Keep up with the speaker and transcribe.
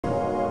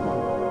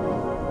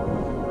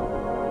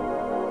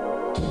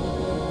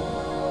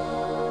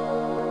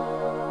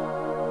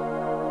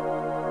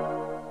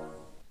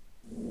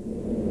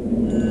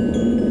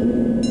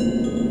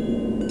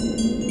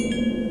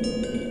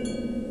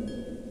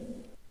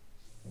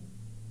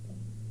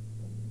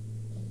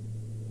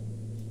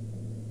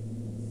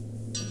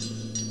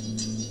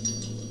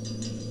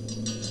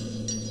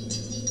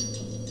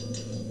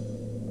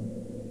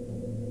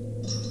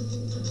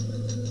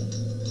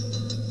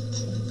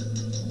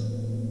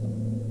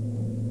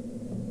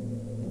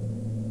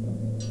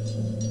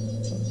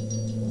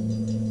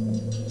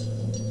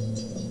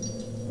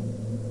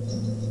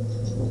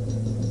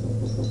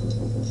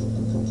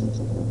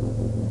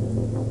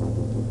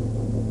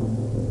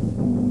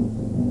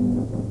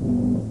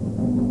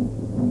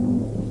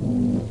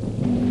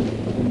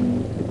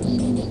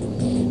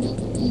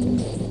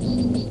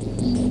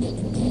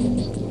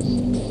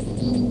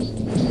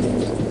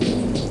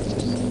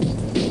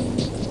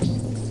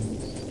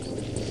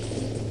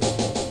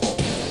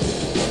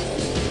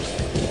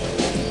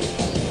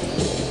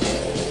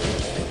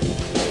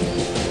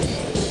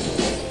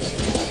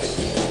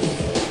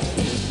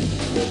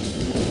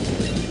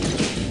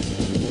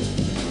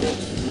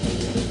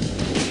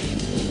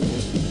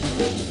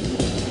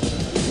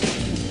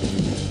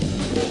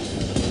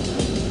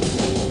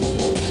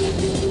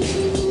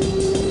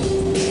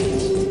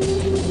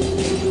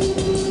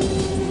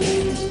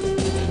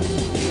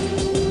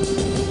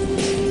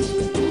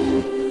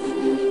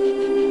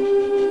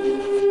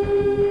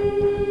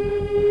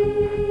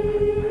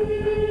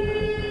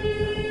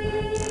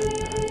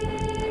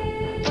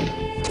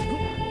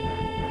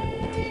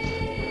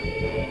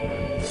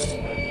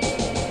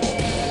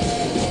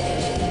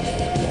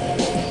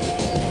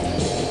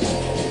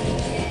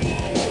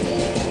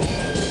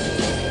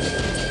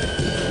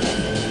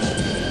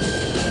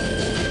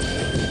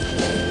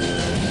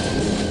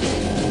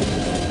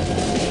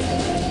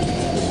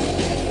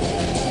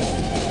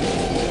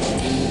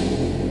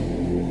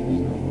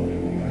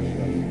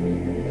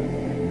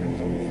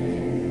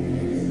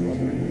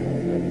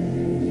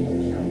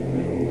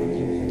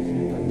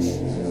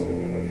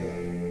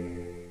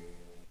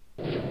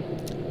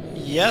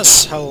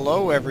Yes,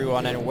 hello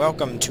everyone and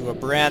welcome to a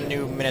brand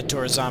new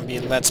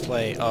MinotaurZombie Let's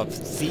Play of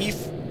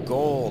Thief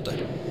Gold.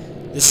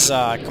 This is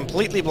a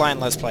completely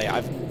blind Let's Play.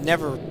 I've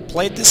never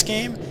played this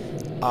game,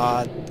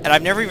 and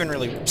I've never even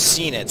really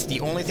seen it. The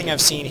only thing I've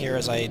seen here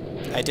is I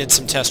did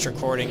some test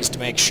recordings to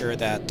make sure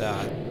that,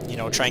 you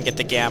know, try and get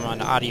the gamma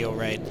and audio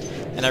right,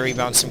 and I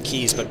rebound some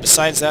keys, but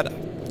besides that,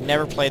 I've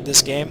never played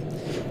this game.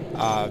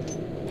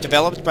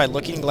 Developed by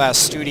Looking Glass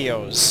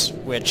Studios,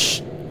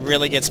 which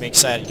really gets me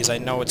excited because I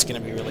know it's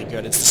going to be really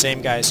good. It's the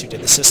same guys who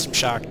did the System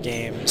Shock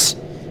games.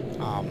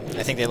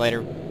 I think they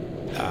later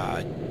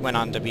went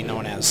on to be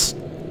known as...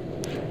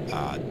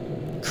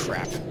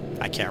 crap.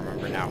 I can't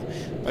remember now.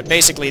 But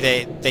basically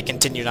they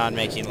continued on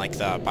making like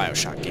the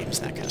Bioshock games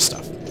and that kind of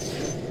stuff.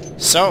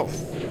 So,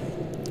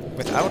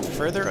 without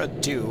further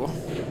ado,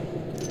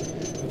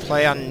 we'll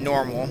play on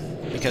normal,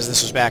 because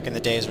this was back in the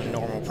days when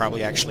normal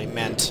probably actually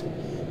meant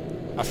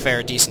a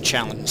fair, decent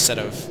challenge instead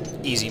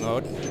of easy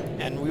mode.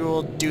 And we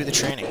will do the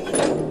training.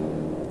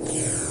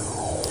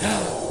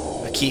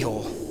 A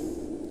keyhole.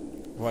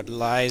 What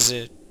lies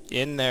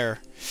in there?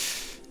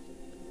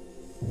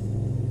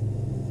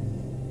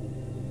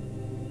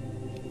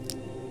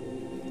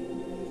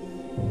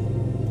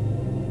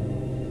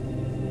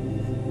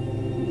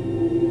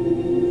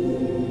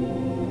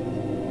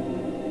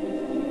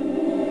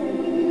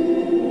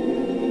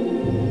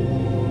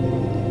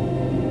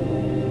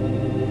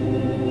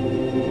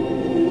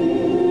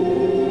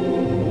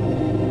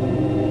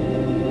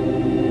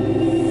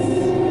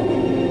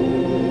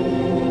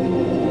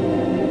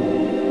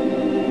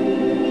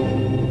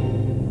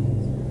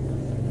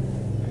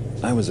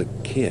 I was a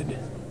kid.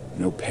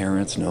 No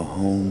parents, no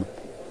home.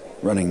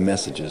 Running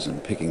messages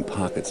and picking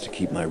pockets to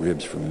keep my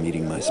ribs from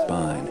meeting my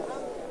spine.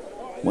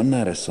 One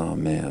night I saw a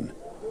man.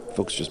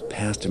 Folks just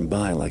passed him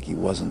by like he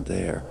wasn't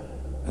there.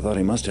 I thought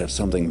he must have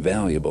something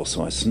valuable,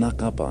 so I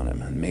snuck up on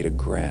him and made a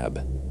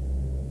grab.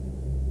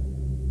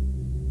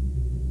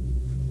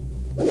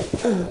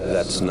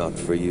 That's not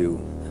for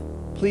you.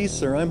 Please,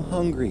 sir, I'm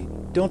hungry.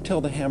 Don't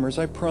tell the Hammers,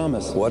 I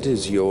promise. What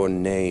is your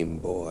name,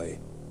 boy?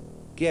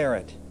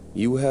 Garrett.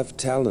 You have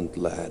talent,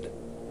 lad.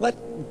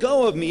 Let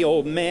go of me,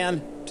 old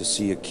man. To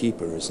see a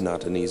keeper is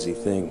not an easy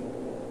thing,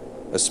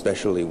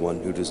 especially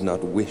one who does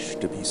not wish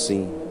to be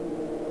seen.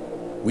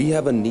 We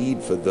have a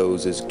need for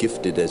those as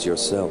gifted as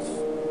yourself.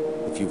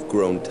 If you've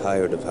grown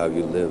tired of how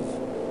you live,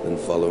 then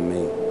follow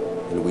me,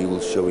 and we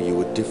will show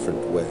you a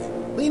different way.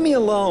 Leave me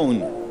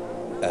alone.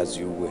 As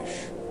you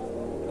wish.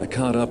 I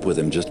caught up with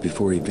him just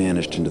before he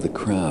vanished into the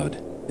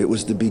crowd. It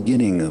was the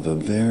beginning of a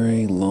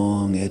very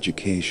long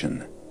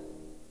education.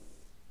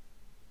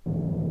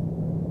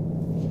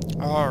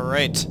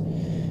 Alright.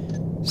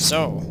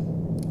 So,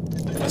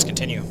 let's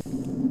continue.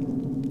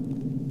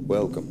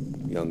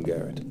 Welcome, young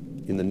Garrett.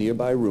 In the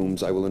nearby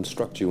rooms, I will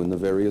instruct you in the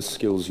various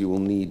skills you will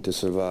need to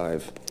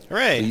survive.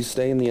 Hooray! Please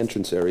stay in the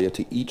entrance area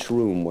to each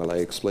room while I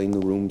explain the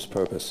room's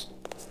purpose.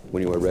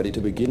 When you are ready to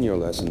begin your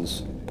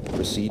lessons,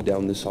 proceed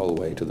down this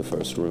hallway to the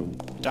first room.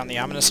 Down the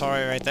ominous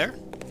hallway right there?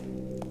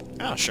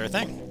 Oh, sure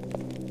thing.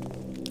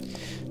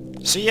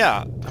 So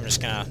yeah, I'm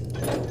just gonna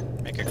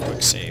make a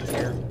quick save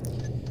here.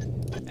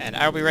 And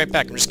I'll be right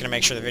back. I'm just going to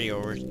make sure the video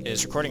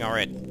is recording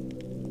alright.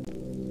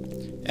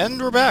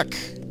 And we're back!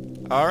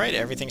 Alright,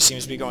 everything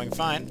seems to be going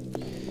fine.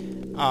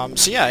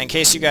 So yeah, in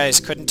case you guys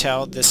couldn't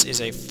tell, this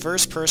is a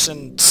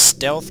first-person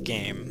stealth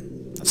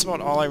game. That's about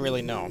all I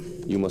really know.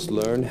 You must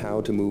learn how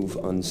to move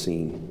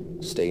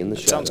unseen. Stay in the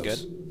shadows. Sounds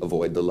good.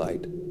 Avoid the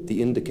light.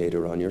 The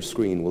indicator on your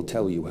screen will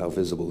tell you how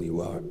visible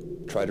you are.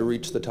 Try to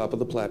reach the top of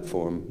the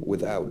platform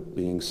without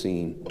being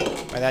seen.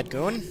 By that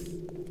goon?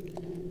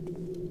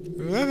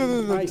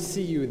 I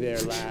see you there,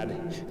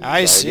 lad.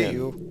 I see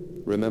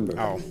you.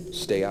 Remember,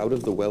 stay out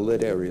of the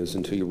well-lit areas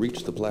until you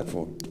reach the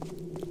platform.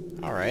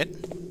 Alright.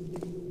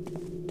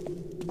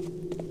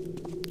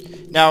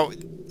 Now,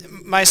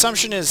 my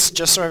assumption is,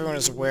 just so everyone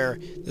is aware,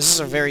 this is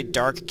a very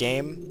dark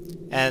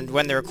game, and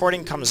when the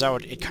recording comes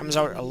out, it comes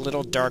out a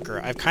little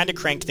darker. I've kind of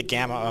cranked the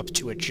gamma up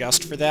to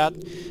adjust for that,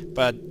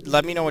 but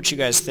let me know what you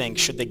guys think.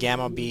 Should the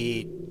gamma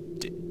be...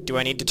 Do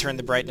I need to turn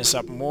the brightness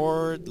up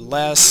more,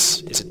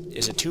 less?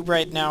 Is it too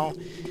bright now?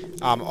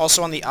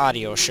 Also on the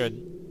audio, should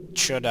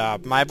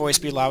my voice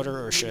be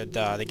louder or should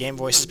the game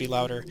voices be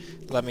louder?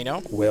 Let me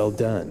know. Well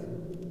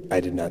done. I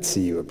did not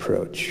see you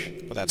approach.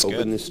 Well, that's Open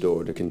good. this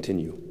door to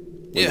continue.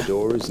 When the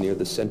door is near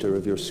the center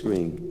of your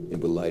screen, it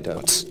will light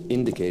up,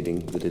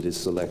 indicating that it is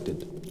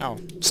selected. Oh,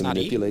 it's to not E?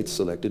 manipulate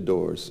selected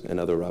doors and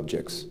other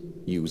objects,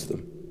 use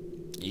them.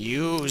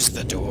 Use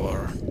the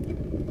door.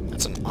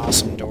 That's an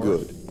awesome door.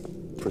 Good.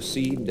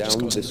 Proceed down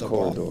goes this into the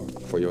corridor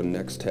for your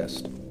next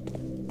test.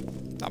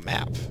 A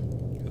map.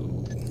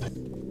 Ooh.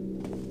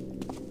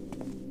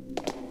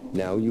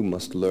 Now you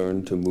must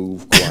learn to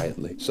move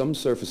quietly. Some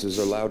surfaces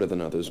are louder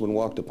than others when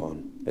walked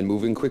upon, and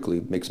moving quickly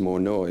makes more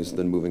noise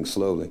than moving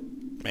slowly.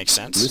 Makes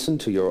sense. Listen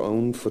to your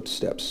own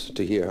footsteps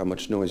to hear how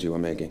much noise you are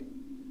making.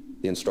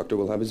 The instructor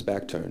will have his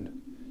back turned.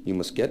 You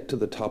must get to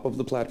the top of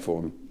the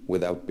platform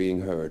without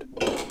being heard.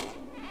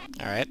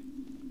 Alright.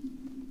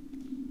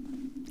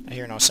 I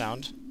hear no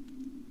sound.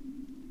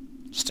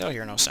 Still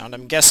hear no sound.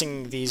 I'm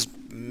guessing these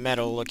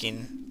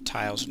metal-looking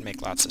tiles would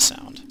make lots of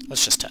sound.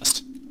 Let's just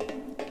test.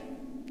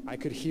 I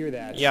could hear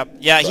that. Yep.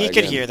 Yeah, Try he could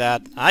again. hear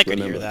that. I could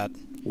Remember, hear that.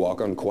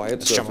 Walk on quiet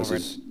Let's jump over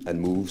surfaces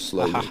and move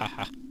slowly. Ha ha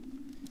ha.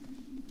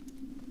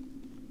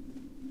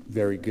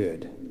 Very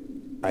good.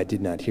 I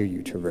did not hear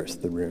you traverse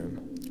the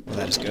room. Well,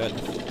 that is good.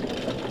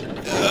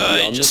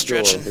 Beyond Just this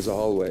door stretching. is a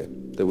hallway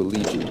that will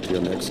lead you to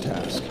your next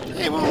task.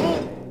 Hey,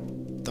 whoa.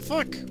 The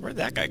fuck? Where'd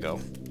that guy go?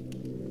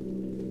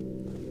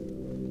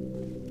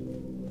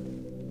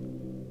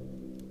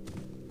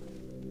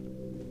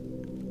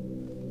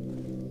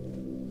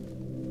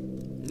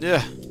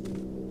 Yeah.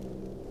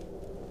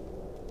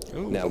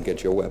 Ooh. Now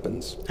get your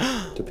weapons.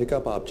 To pick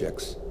up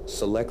objects,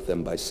 select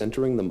them by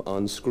centering them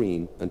on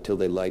screen until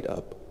they light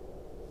up.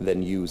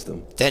 Then use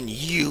them. Then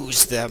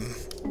use them.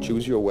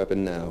 Choose your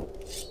weapon now.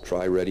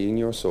 Try readying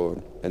your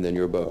sword and then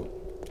your bow.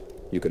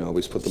 You can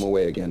always put them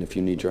away again if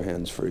you need your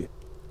hands free.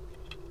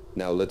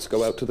 Now let's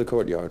go out to the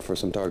courtyard for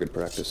some target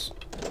practice.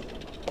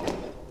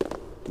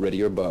 Ready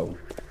your bow.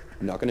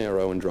 Knock an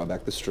arrow and draw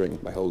back the string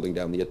by holding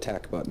down the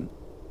attack button.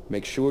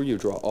 Make sure you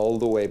draw all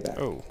the way back,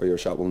 or your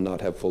shot will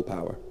not have full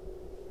power.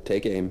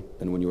 Take aim,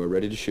 and when you are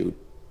ready to shoot,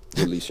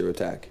 release your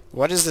attack.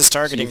 What is this See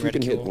targeting if you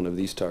can hit reticule? one of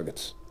these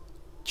targets.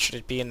 Should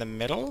it be in the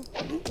middle?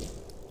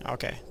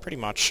 Okay, pretty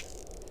much.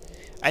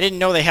 I didn't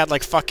know they had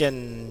like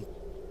fucking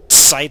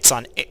sights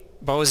on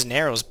bows and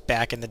arrows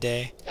back in the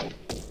day.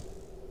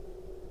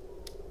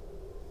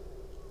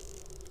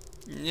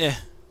 Yeah.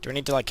 Do I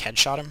need to like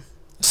headshot him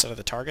instead of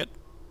the target?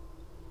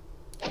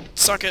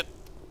 Suck it.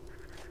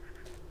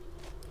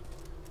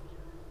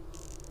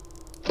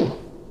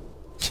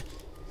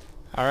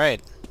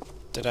 Alright.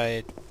 Did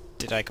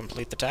I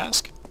complete the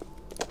task?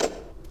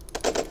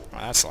 Oh,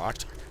 that's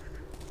locked.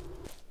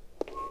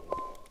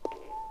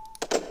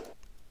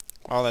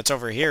 All that's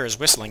over here is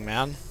Whistling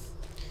Man.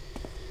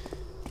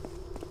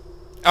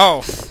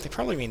 Oh, they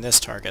probably mean this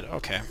target.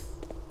 Okay.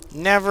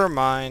 Never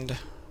mind.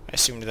 I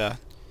assumed that.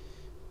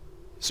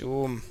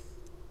 Zoom.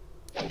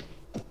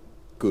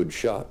 Good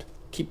shot.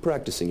 Keep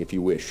practicing if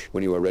you wish.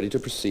 When you are ready to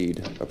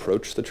proceed,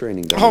 approach the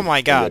training dummy Oh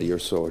my God. and ready your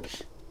sword.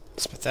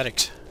 It's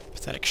pathetic.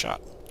 Pathetic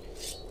shot.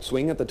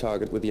 Swing at the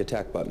target with the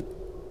attack button.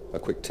 A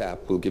quick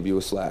tap will give you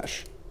a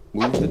slash.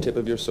 Move the tip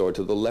of your sword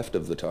to the left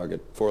of the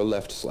target for a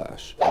left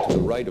slash, and to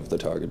the right of the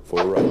target for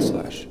a right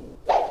slash.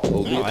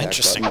 Hold the attack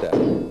interesting. button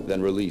down,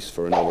 then release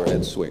for an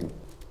overhead swing.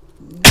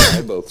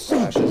 Try both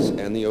slashes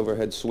and the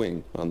overhead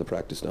swing on the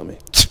practice dummy.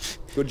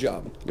 Good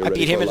job. You're I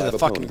ready beat him for a into live the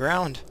fucking opponent.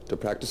 ground. To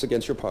practice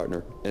against your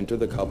partner, enter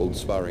the cobbled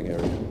sparring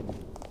area.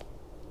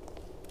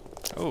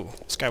 Oh,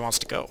 this guy wants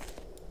to go.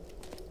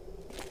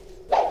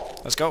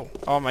 Let's go.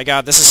 Oh my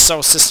god, this is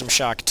so System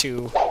Shock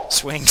 2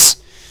 swings.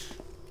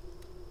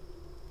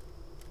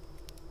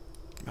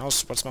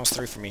 Mouse, what's mouse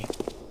 3 for me?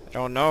 I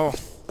don't know.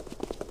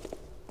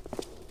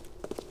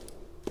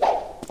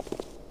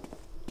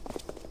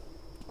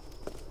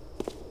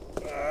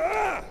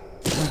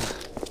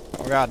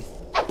 Oh god.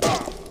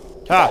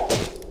 Ha!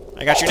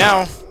 I got you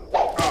now.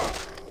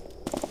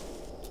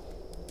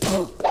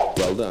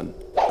 Well done.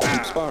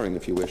 Keep sparring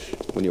if you wish.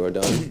 When you are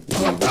done,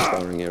 leave the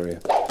sparring area.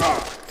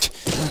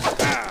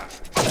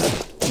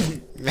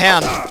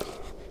 Man.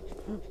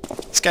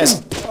 This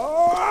guy's...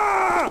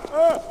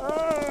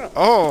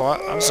 Oh,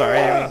 I'm sorry.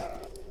 I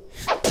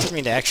didn't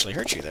mean to actually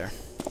hurt you there.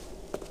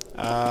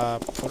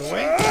 Put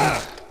away?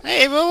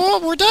 Hey,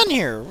 well, we're done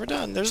here. We're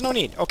done. There's no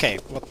need. Okay,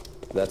 well...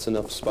 That's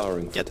enough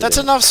sparring for Yeah, today. that's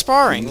enough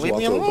sparring. Please Leave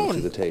me walk over to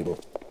alone. the table.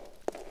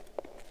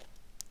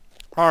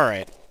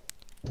 Alright.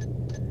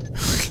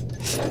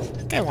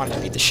 That guy wanted to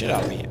beat the shit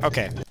out of me.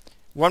 Okay.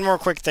 One more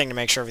quick thing to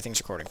make sure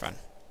everything's recording fine.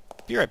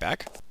 Be right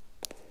back.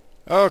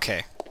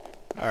 Okay.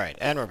 Alright,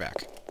 and we're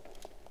back.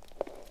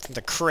 From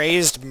the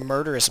crazed,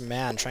 murderous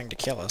man trying to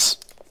kill us.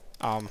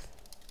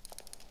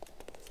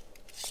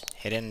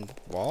 Hidden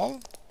wall?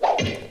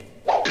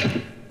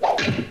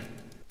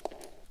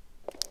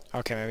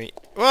 Okay, maybe...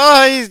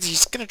 Well,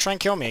 he's gonna try and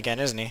kill me again,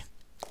 isn't he?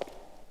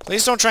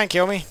 Please don't try and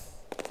kill me.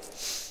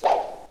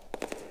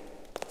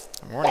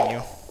 I'm warning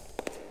you.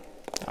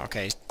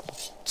 Okay,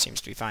 seems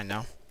to be fine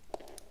now.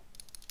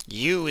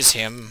 Use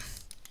him.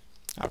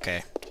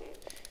 Okay.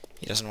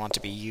 He doesn't want to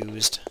be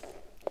used.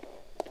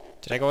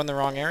 Did I go in the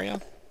wrong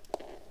area?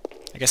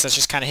 I guess that's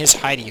just kind of his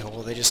hidey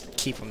hole. They just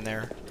keep him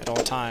there at all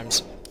times.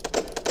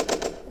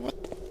 What?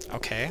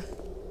 Okay.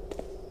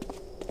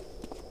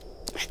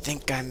 I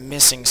think I'm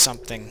missing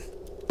something.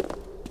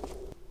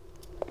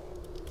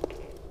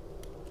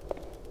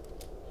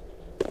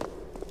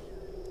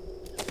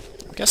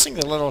 I'm guessing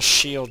the little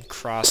shield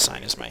cross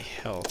sign is my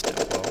health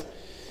down below.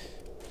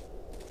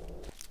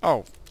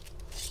 Oh.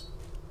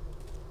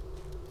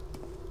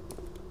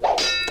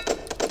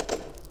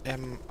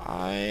 Am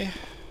I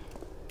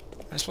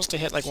supposed to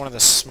hit like one of the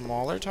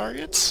smaller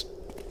targets?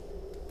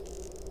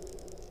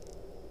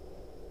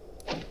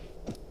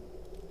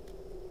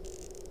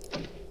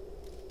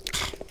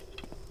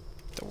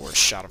 The worst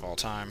shot of all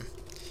time.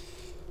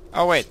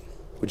 Oh wait.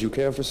 Would you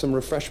care for some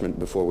refreshment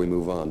before we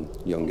move on,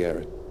 young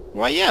Garrett?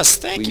 Why, yes,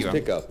 thank Please you.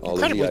 pick up all of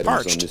the Incredibly items on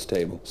parched. this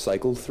table.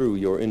 Cycle through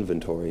your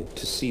inventory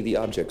to see the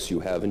objects you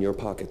have in your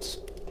pockets.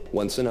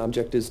 Once an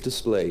object is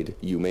displayed,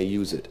 you may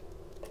use it.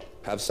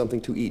 Have something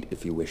to eat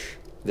if you wish.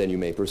 Then you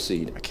may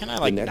proceed. Why can't I,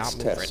 like, the not next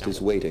move test right now?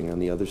 is waiting on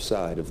the other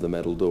side of the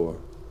metal door.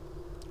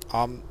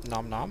 Nom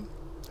nom?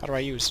 How do I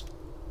use?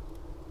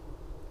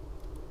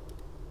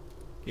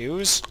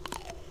 Use?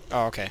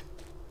 Oh, okay.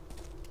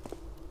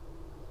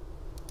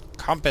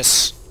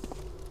 Compass.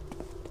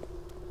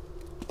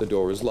 The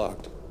door is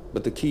locked,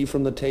 but the key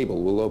from the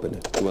table will open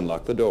it. To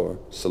unlock the door,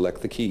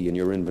 select the key in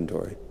your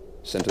inventory.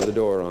 Center the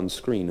door on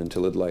screen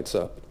until it lights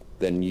up.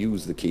 Then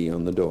use the key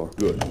on the door.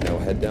 Good. Now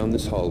head down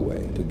this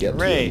hallway to get to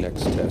Hooray. your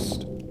next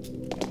test.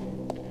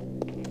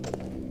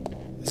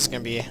 This is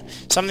gonna be...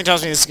 Something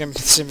tells me this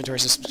inventory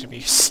system is gonna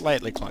be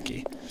slightly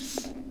clunky.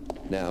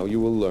 Now you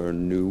will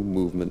learn new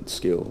movement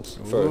skills.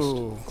 Ooh.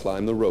 First,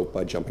 climb the rope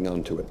by jumping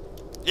onto it.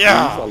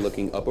 Yeah! Move while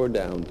looking up or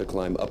down to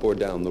climb up or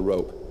down the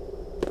rope.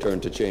 Turn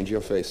to change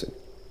your facing.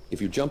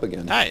 If you jump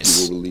again,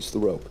 Nice. you will release the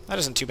rope. That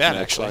isn't too bad,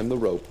 Now actually. climb the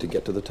rope to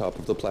get to the top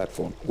of the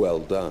platform. Well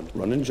done.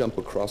 Run and jump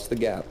across the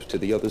gap to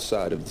the other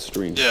side of the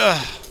stream.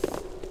 Ugh.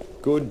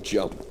 Good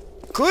jump.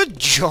 Good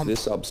jump!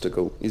 This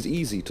obstacle is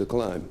easy to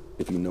climb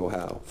if you know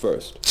how.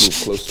 First, move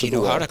close Do to you the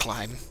know wall. how to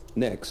climb?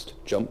 Next,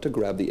 jump to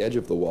grab the edge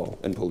of the wall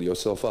and pull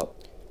yourself up.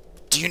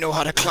 Do you know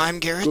how to climb,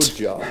 Garrett? Good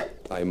job.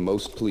 I am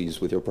most pleased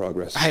with your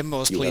progress. I am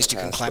most pleased you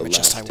have can passed climb the it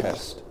just last I will.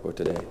 test for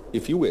today.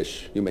 If you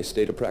wish, you may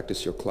stay to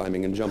practice your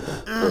climbing and jumping,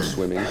 or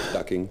swimming,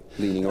 ducking,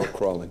 leaning, or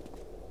crawling.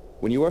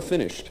 When you are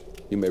finished,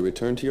 you may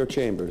return to your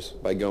chambers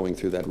by going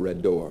through that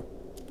red door.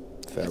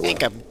 Farewell. I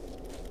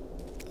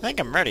think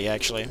I'm ready,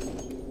 actually.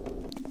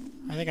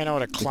 I think I know how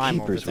to The climb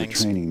over keepers were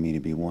things. training me to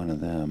be one of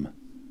them,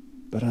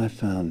 but I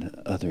found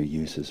other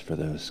uses for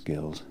those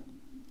skills.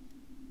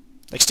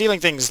 Like stealing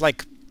things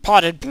like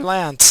potted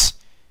plants.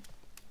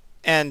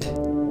 And...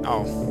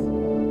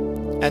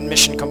 oh. And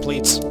mission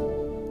completes.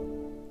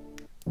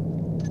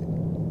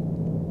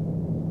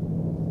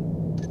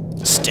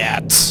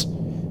 Stats.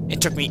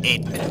 It took me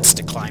 8 minutes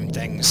to climb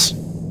things.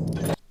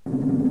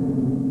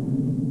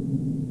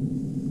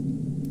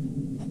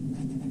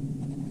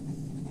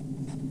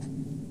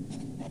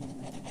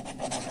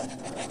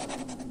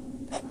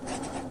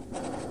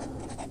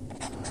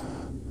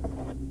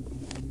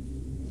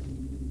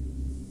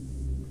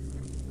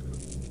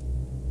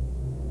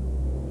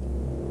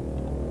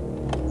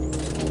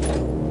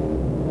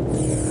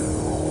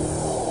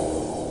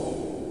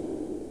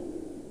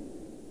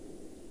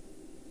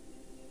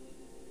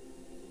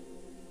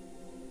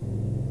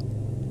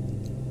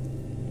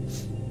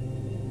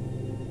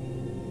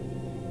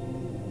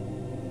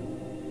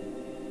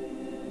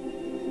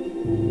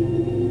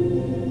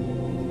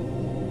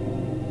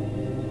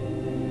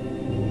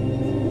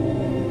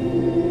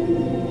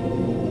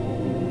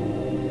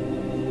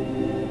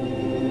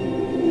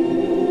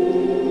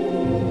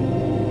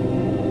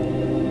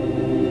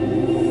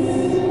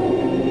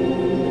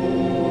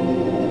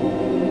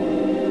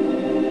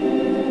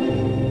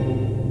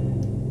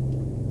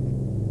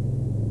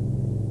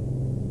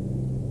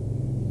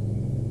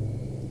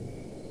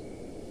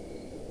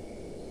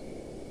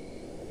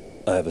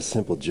 I have a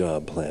simple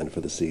job planned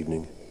for this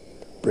evening.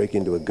 Break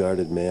into a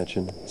guarded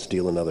mansion,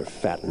 steal another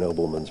fat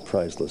nobleman's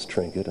priceless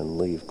trinket, and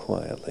leave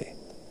quietly.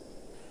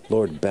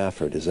 Lord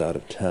Bafford is out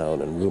of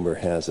town, and rumor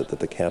has it that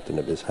the captain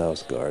of his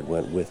house guard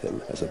went with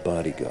him as a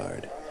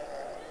bodyguard.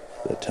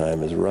 The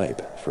time is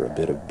ripe for a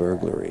bit of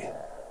burglary.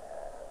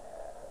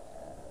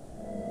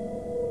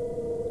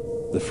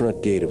 The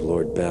front gate of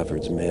Lord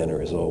Bafford's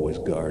manor is always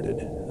guarded,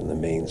 and the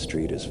main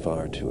street is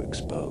far too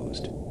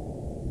exposed.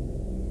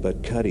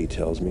 But Cuddy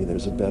tells me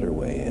there's a better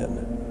way in,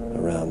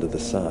 around to the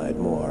side,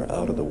 more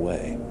out of the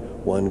way.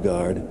 One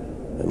guard,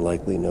 and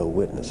likely no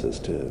witnesses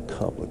to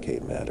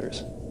complicate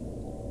matters.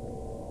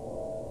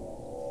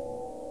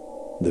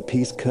 The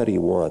piece Cuddy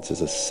wants is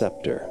a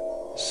scepter,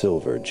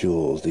 silver,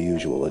 jewels, the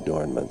usual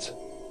adornments.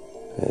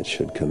 It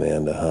should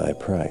command a high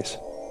price.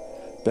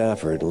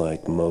 Bafford,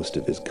 like most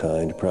of his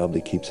kind,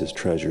 probably keeps his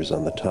treasures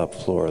on the top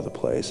floor of the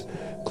place,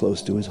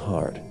 close to his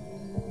heart,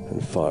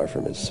 and far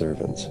from his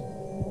servants.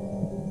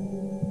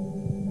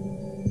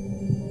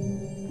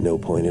 No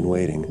point in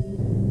waiting.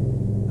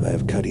 I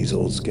have Cuddy's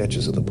old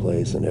sketches of the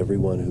place, and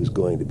everyone who's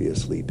going to be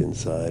asleep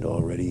inside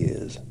already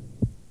is.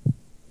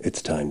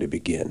 It's time to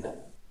begin.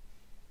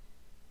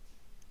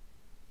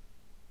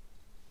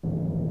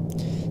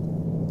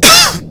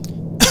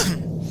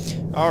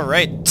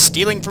 Alright,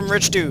 stealing from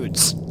rich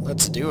dudes.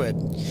 Let's do it.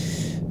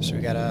 So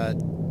we gotta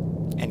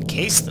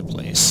encase the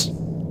place.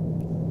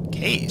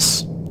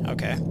 Case?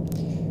 Okay.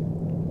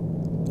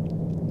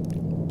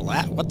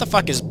 What the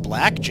fuck is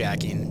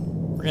blackjacking?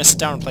 We're gonna sit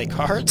down and play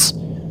cards?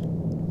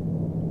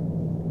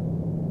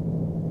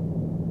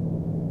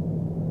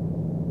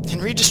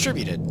 And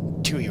redistribute it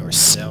to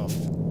yourself.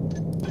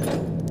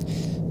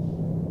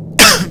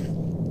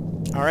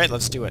 Alright,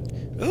 let's do it.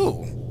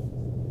 Ooh!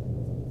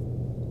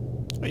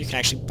 Oh, you can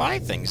actually buy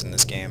things in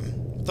this game.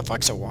 What the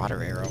fuck's a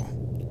water arrow?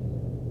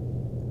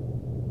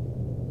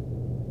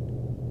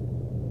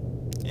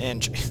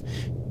 And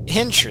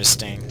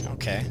Interesting.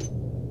 Okay.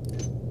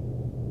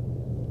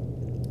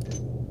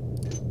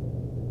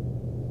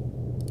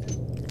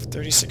 With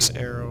 36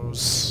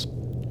 arrows.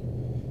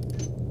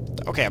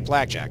 Okay, a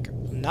blackjack.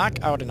 Knock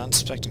out an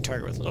unsuspecting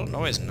target with little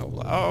noise and no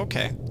blood. Oh,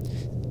 okay.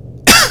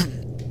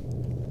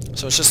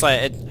 So it's just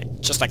like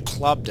just a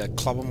club to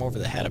club him over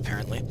the head,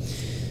 apparently.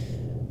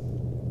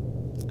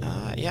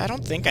 Yeah, I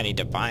don't think I need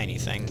to buy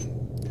anything.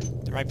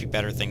 There might be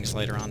better things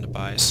later on to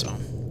buy, so...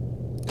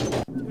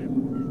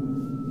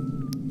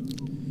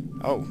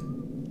 Oh.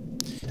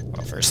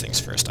 Well, first things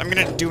first. I'm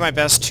gonna do my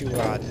best to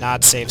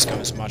not save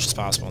scum as much as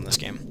possible in this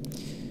game.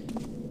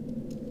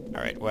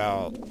 Alright,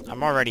 well,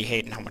 I'm already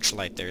hating how much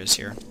light there is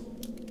here.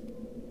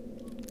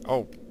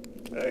 Oh.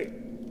 Hey,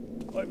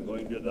 I'm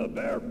going to the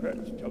bear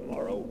pits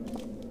tomorrow.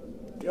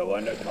 You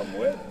want to come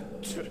with?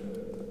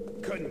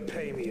 Couldn't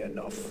pay me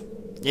enough.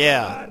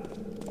 Yeah.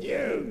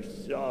 You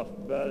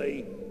soft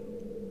belly.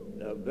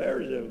 The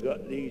bears have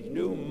got these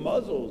new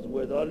muzzles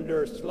with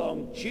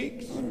underslung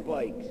cheek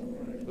spikes.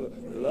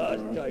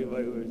 Last time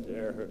I was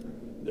there,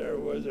 there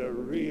was a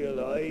real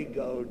eye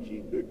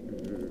gouging.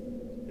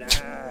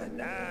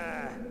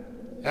 Nah.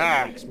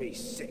 That makes me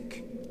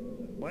sick.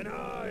 When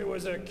I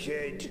was a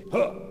kid.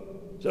 Huh.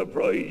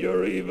 Surprised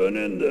you're even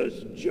in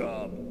this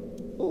job.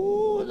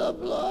 Ooh, the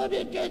blood,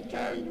 it just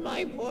turns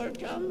my poor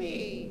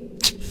tummy.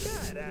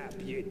 Shut up,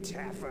 you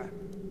taffer.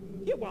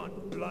 You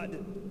want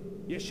blood?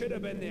 You should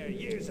have been there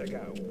years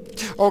ago.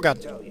 Oh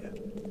god. Tell you.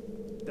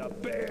 The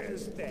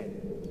bears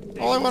then.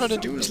 All I wanted to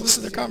do was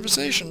listen to their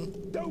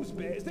conversation. Those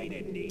bears, they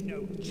didn't need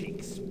no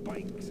cheek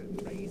spikes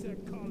and razor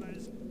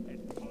collars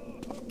and paw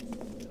hooks.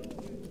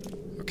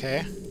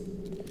 Okay.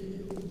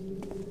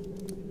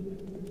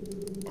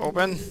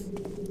 Open.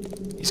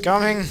 He's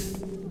coming.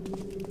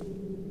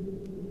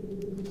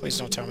 Please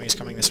don't tell me he's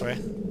coming this way.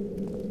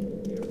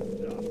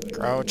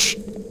 Crouch.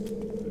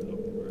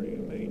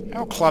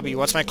 How clubby?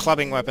 What's my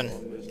clubbing weapon?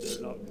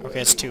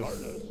 Okay, it's 2.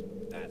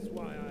 That's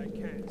why I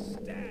can't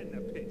stand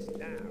the pits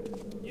now.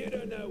 You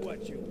don't know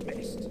what you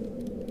missed.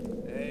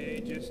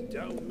 They just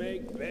don't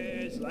make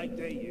bears like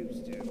they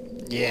used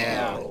to.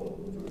 Yeah. Whoa.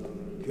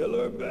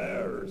 Killer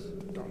bears.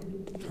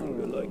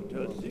 I'd like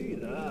to see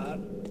that.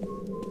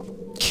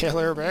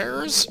 Killer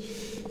bears?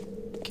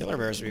 Killer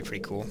bears would be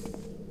pretty cool.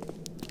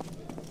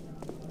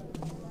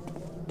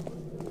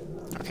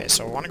 Okay,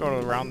 so I want to go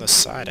around this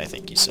side, I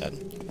think you said.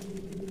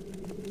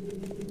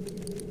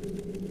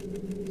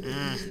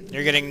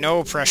 You're getting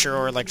no pressure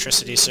or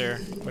electricity, sir.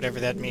 Whatever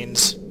that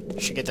means.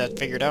 You should get that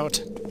figured out.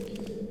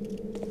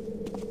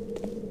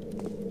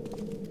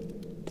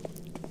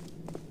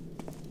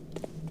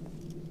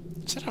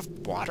 Is that a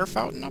water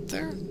fountain up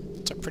there?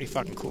 It's a pretty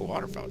fucking cool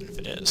water fountain if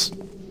it is.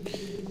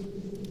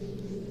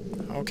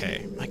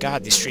 Okay. My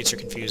god, these streets are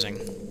confusing.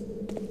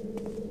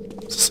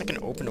 Is this like an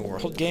open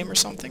world game or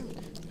something?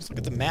 Let's look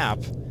at the map.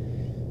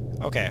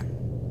 Okay.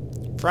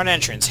 Front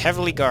entrance,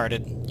 heavily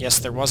guarded. Yes,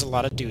 there was a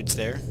lot of dudes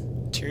there.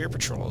 Interior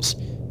patrols.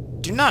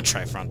 Do not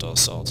try frontal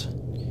assault.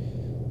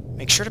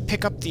 Make sure to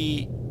pick up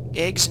the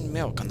eggs and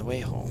milk on the way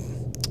home.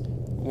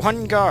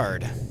 1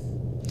 guard.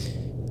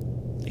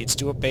 Leads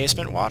to a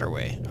basement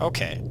waterway.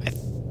 Okay.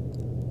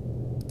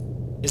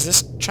 Is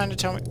this trying to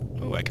tell me...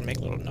 Ooh, I can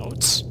make little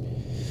notes.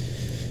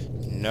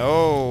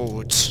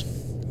 Notes.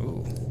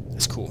 Ooh,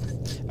 that's cool.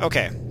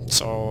 Okay,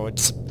 so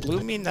does blue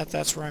mean that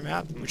that's where I'm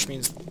at? Which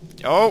means...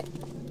 Oh!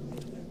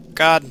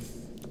 God.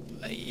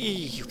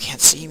 You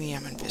can't see me,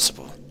 I'm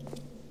invisible.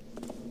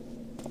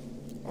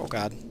 Oh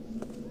god.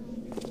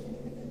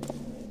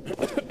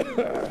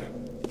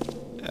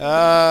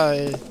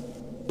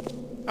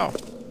 Oh.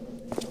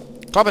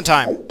 Clubbing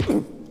time!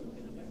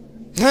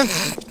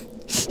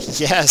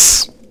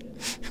 Yes!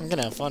 I'm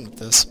gonna have fun with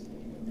this.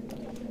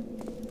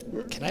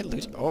 Can I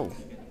lose? Oh.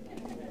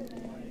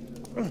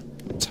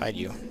 Let's hide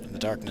you in the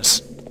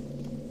darkness.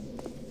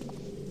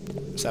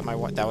 Is that my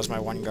one? That was my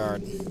 1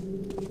 guard.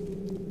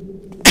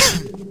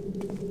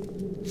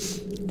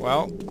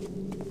 Well,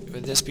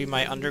 would this be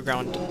my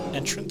underground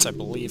entrance? I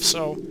believe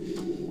so.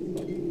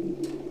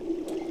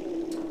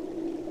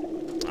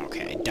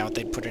 Okay, I doubt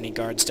they'd put any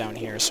guards down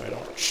here, so I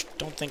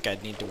don't think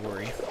I'd need to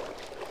worry.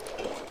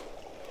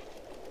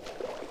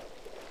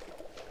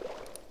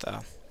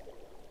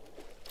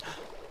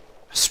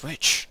 A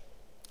switch.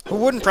 Who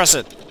wouldn't press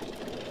it?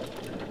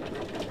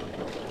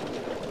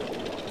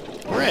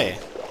 Hooray!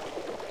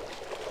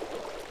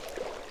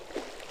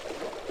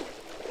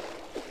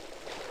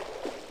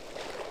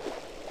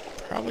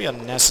 Probably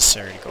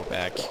unnecessary to go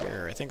back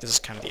here. I think this is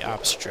kind of the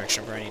opposite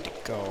direction of where I need to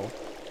go.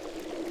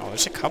 Oh,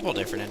 there's a couple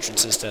different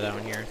entrances to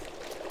down here.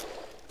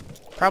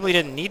 Probably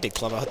didn't need to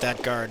club out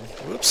that guard.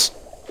 Whoops.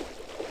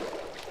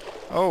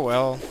 Oh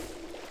well.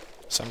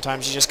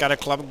 Sometimes you just gotta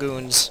club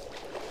goons.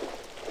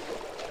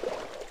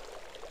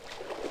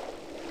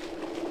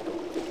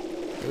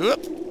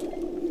 Whoop.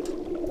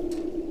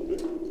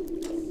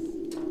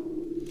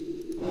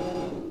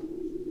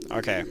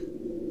 Okay.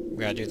 We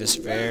gotta do this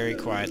very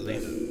quietly.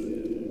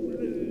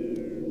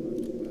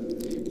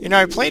 You know,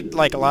 I played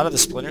like a lot of the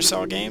Splinter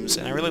Cell games,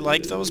 and I really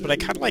liked those, but I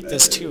kind of like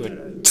this too.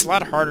 It's a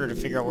lot harder to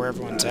figure out where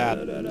everyone's at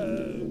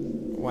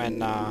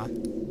when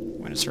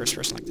it's first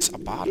person like this. A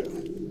bottle.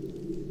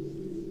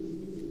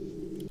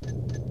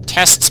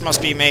 Tests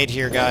must be made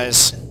here,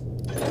 guys.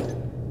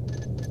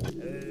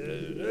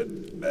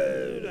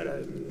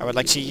 I would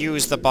like to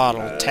use the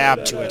bottle.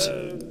 Tab to it.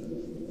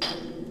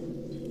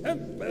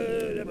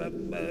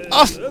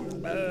 Oh!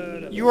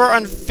 You are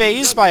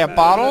unfazed by a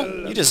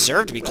bottle? You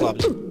deserve to be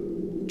clubbed.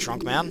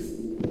 Drunk man.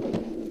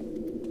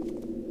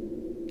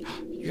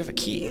 You have a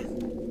key.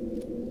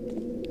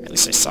 At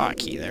least I saw a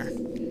key there.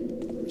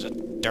 There's a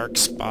dark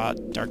spot,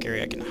 dark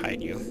area I can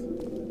hide you.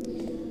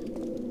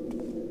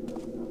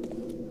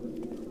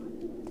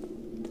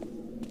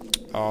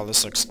 Oh,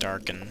 this looks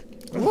dark and...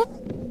 Whoop.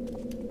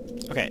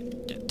 Okay,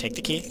 take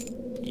the key.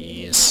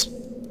 Yes.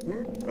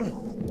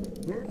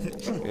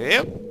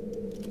 Yep.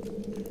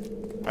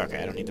 Okay,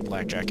 I don't need the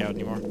blackjack out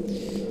anymore.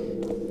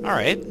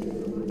 Alright.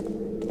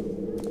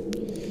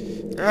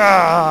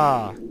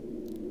 Ah!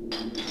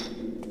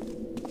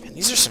 Man,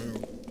 these are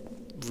some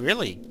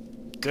really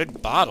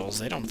good bottles.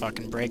 They don't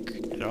fucking break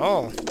at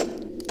all.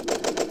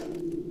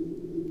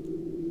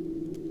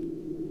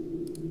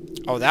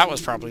 Oh, that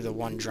was probably the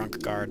one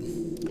drunk guard.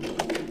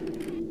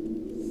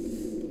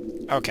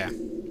 Okay.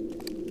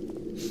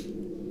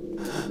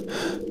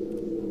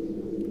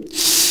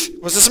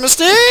 Was this a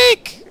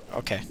mistake?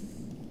 Okay.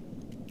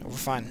 No, we're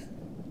fine.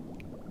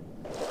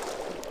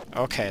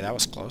 Okay, that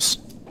was close.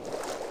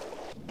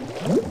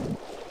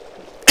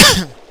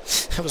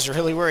 I was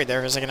really worried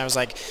there for a second. I was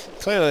like,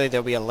 clearly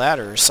there'll be a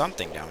ladder or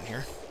something down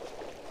here.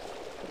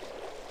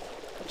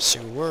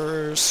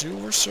 Sewer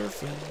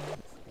surfing.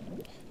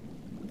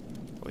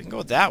 We can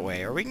go that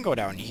way, or we can go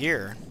down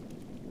here.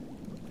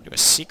 To a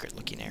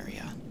secret-looking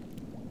area.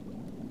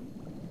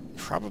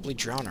 Probably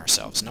drown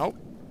ourselves. Nope.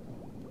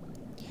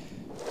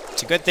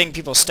 It's a good thing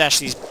people stash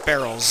these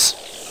barrels.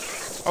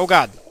 Oh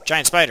god,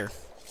 giant spider.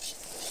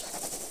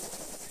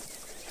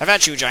 Have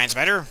at you, giant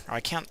spider. Oh, I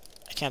can't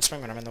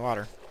swim when I'm in the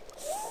water.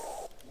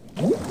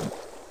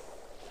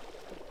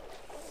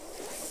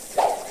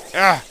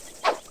 Ah!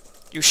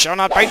 You shall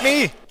not bite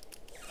me!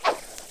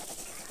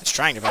 It's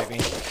trying to bite me.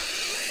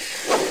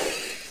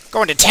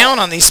 Going to town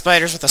on these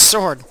spiders with a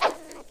sword.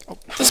 Oh,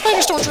 the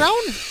spiders don't drown?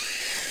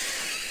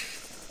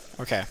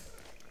 Okay.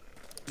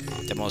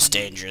 The most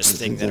dangerous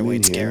thing that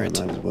awaits Garrett.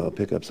 I might as well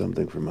pick up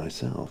something for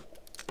myself.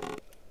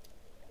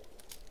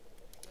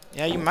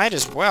 Yeah, you might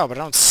as well, but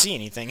I don't see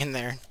anything in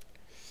there.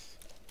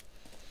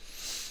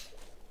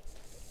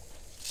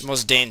 The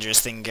most dangerous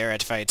thing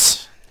Garrett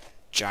fights.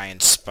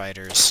 Giant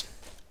spiders.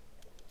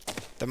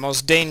 The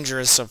most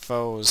dangerous of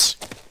foes.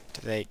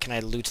 Can I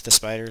loot the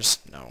spiders?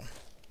 No.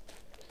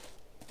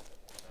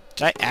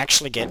 Did I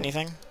actually get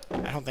anything?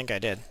 I don't think I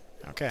did.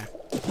 Okay.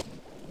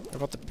 What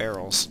about the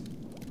barrels?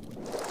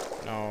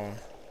 No.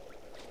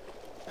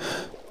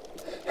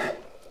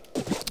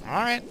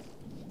 Alright.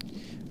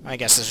 I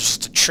guess this is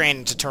just a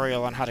training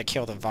tutorial on how to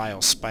kill the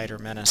vile spider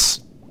menace.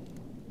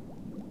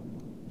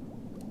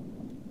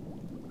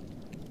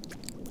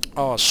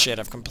 Oh shit,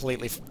 I've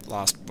completely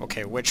lost...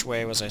 Okay, which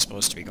way was I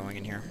supposed to be going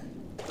in here?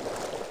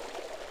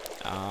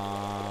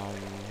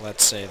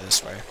 Let's say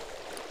this way.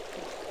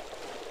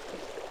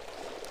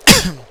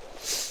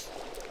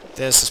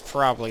 This is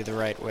probably the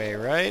right way,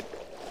 right?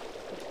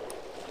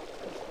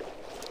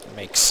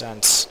 Makes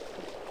sense.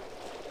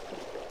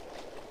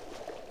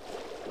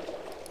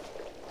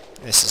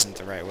 This isn't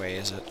the right way,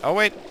 is it? Oh,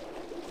 wait!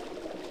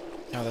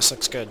 No, this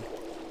looks good.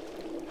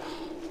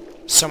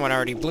 Someone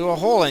already blew a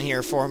hole in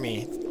here for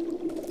me.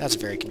 That's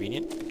very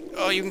convenient.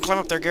 Oh, you can climb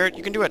up there, Garrett.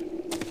 You can do it.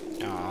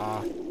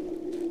 Aww.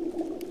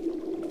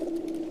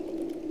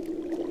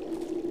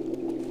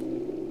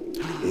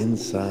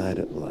 Inside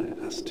at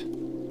last.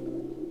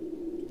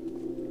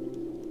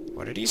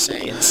 What did he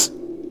say? It's...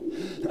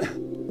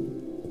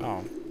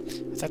 Oh.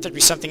 I thought there'd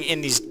be something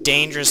in these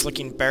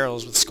dangerous-looking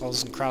barrels with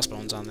skulls and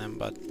crossbones on them,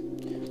 but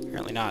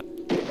apparently not.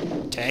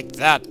 Take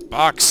that,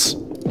 box!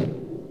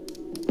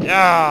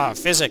 Yeah!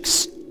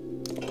 Physics!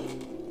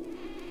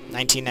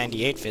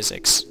 1998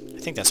 physics. I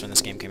think that's when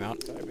this game came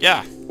out.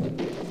 Yeah!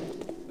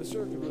 The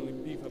sir could really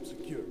beef up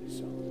security,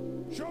 so...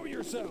 Show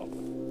yourself!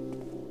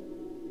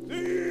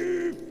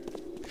 Thief!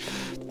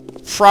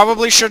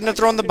 Probably shouldn't have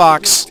thrown the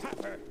box.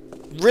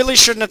 Really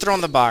shouldn't have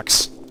thrown the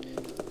box.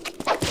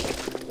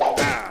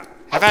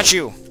 Have at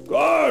you!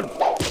 Guard!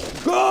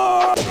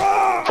 Guard!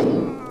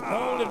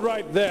 Hold it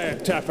right there,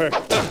 Tapper.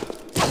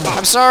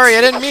 I'm sorry,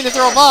 I didn't mean to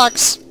throw a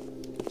box.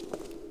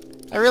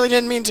 I really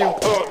didn't mean to.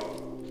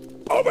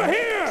 Over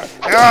here!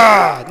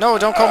 Ah! No,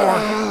 don't call more.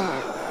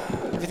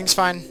 Everything's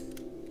fine.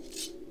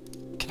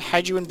 Can I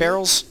hide you in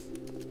barrels?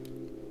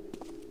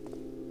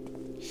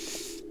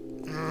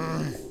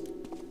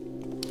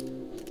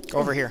 Go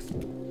over here.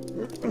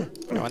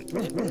 No one.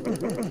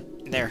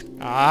 There.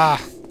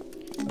 Ah!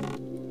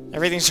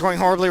 Everything's going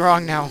horribly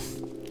wrong now.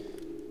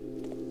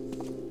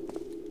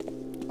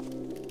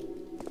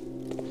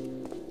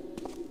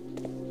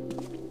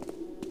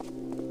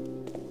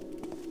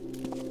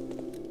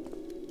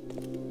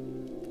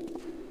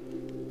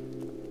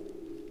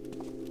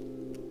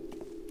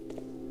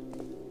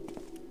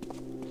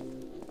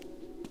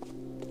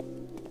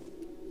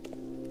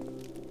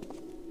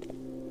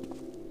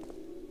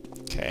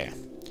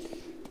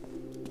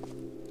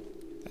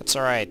 It's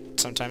alright.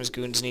 Sometimes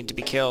goons need to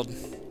be killed.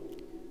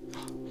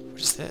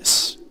 What is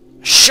this?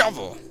 A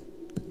shovel!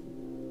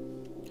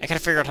 I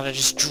gotta figure out how to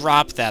just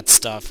drop that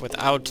stuff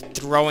without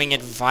throwing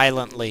it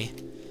violently.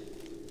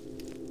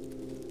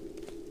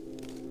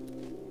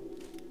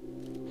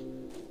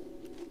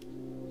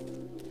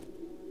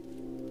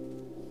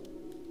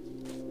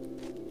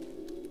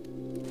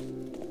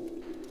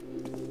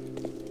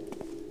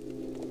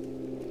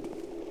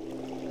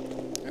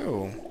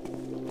 Oh.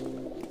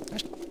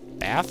 There's a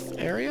bath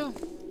area?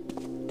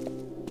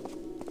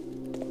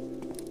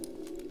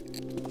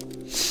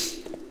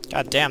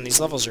 God damn, these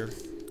levels are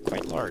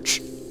quite large.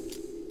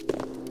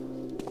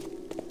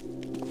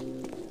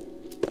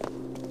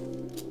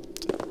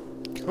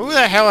 Who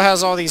the hell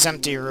has all these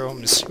empty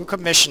rooms? Who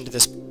commissioned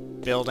this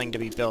building to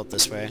be built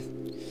this way?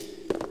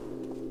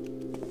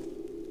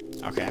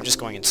 Okay, I'm just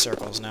going in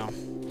circles now.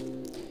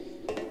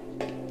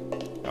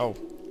 Oh.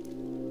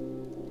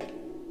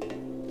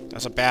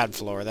 That's a bad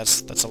floor.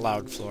 That's a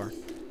loud floor.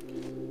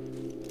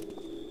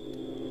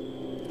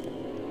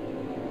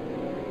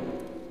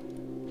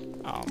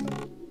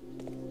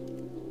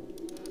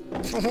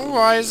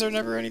 Why is there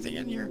never anything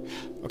in here?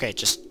 Okay,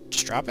 just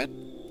drop it.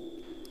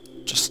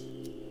 Just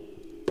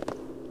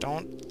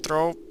don't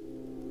throw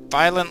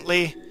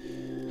violently.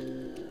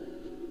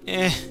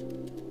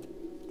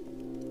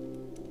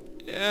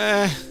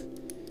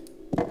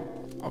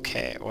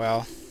 Okay,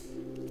 well,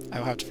 I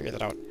will have to figure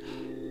that out.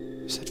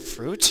 Is that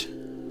fruit?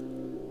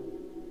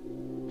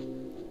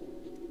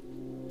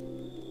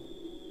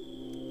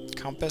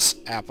 Compass,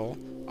 apple,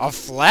 a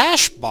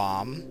flash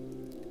bomb?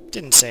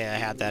 Didn't say I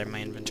had that in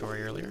my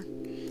inventory earlier.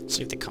 Let's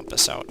leave the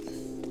compass out.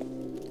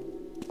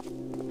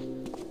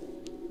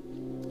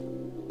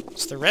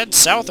 Is the red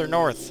south or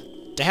north?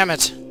 Damn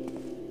it!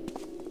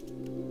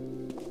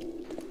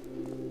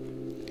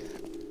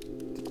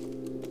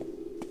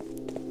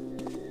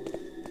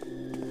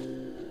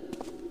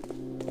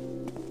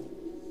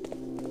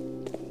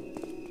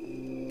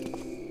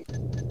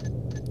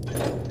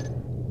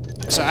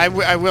 So I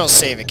will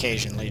save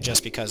occasionally,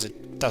 just because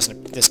it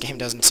doesn't. This game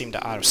doesn't seem to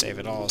autosave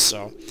at all.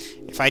 So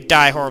if I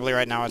die horribly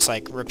right now, it's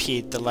like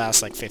repeat the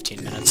last like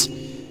 15 minutes.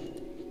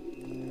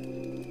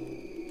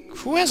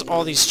 Who has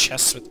all these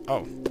chests with?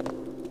 Oh,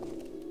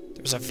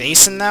 there's a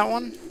vase in that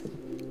one.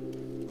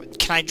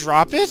 Can I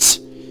drop it?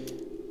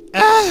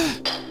 Ah!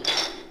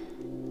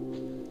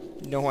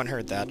 No one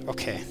heard that.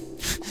 Okay,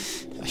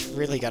 I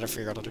really got to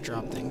figure out how to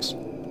drop things.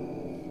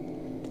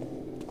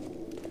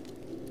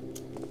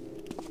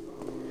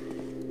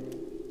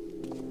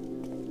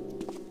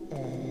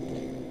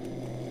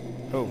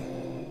 Oh.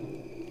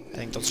 I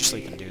think those are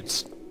sleeping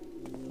dudes.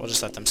 We'll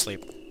just let them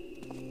sleep.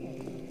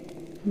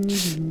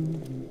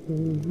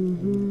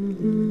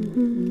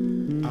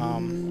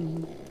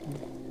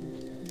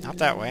 Not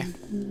that way.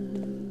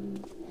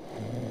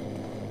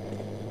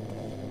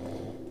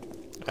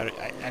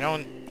 I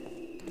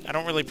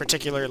don't really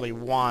particularly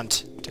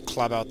want to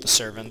club out the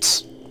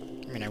servants.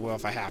 I mean, I will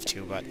if I have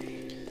to, but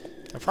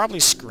they'll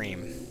probably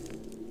scream.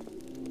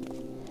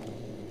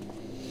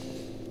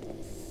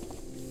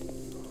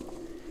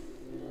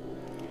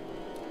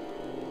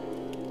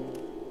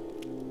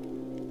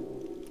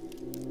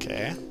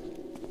 Okay.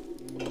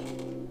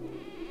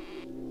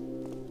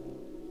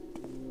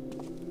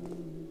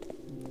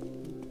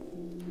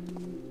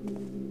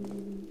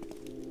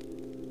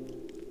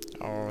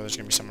 Oh, there's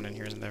gonna be someone in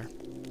here, isn't there?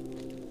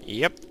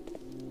 Yep.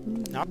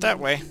 Not that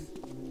way.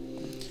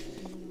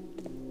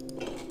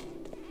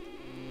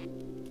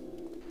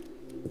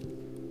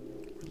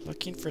 We're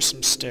looking for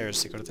some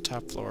stairs to go to the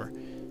top floor.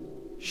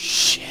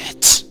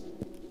 Shit!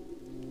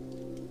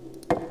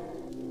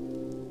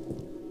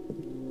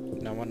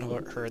 No one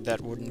heard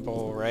that wooden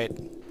bowl, right?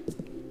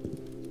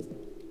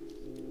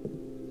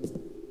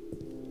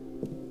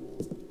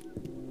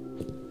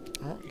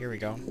 Oh, here we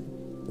go.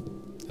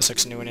 This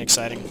looks new and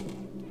exciting.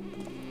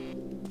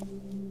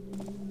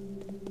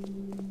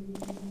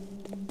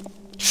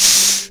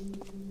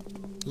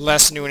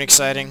 Less new and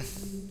exciting.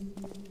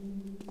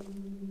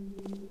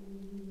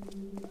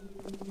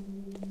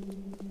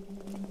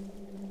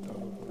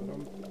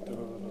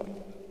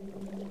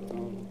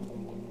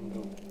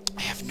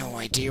 I have no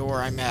idea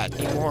where I'm at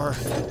anymore.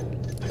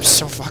 I'm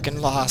so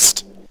fucking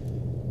lost.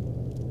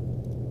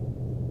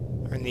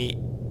 I'm in the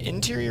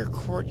interior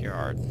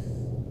courtyard.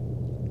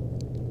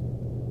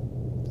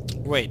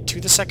 Wait,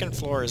 to the second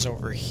floor is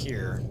over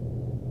here.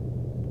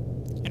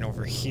 And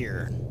over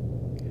here.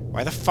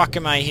 Why the fuck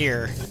am I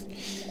here?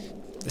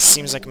 This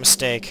seems like a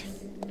mistake.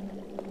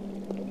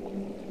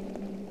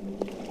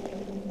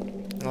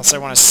 Unless I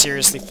want to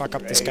seriously fuck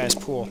up this guy's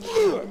pool.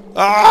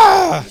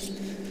 Ah!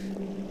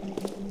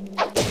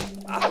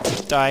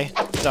 Die,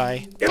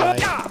 die, die.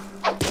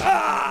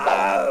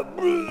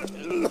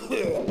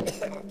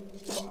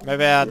 My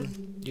bad.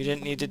 You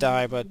didn't need to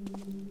die, but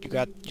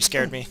you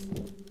scared me.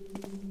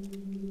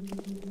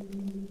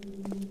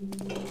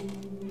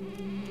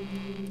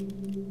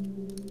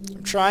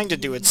 I'm trying to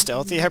do it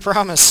stealthy, I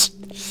promise.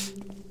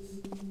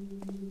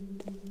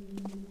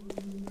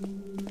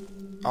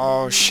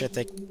 Oh shit,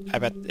 I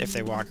bet if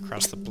they walk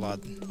across the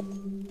blood.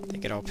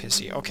 get all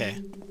pissy. Okay.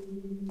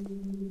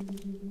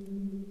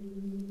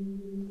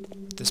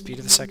 This be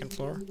to the second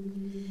floor?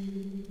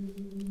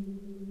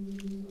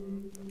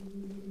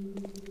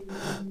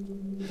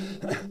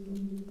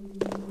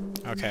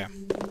 Okay.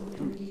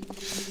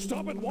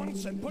 Stop at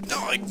once and put...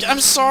 No, I'm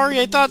sorry,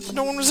 I thought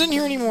no one was in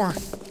here anymore.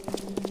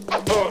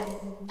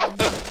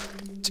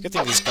 It's a good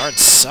thing these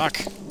guards suck.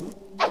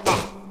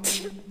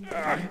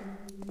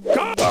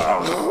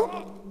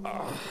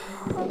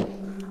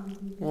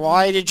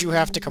 Why did you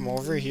have to come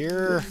over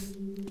here?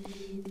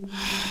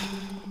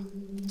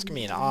 It's gonna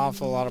be an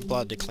awful lot of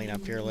blood to clean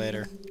up here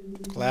later.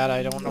 Glad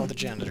I don't know the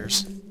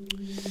janitors.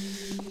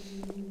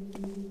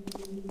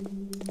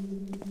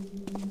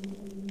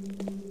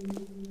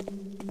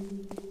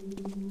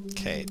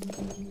 Okay,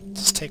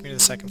 just take me to the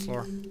second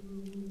floor.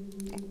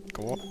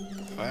 Go up.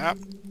 Up.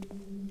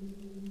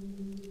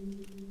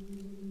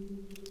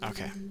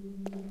 Okay.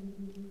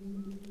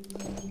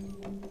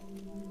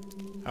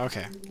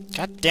 Okay.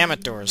 God damn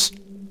it, doors.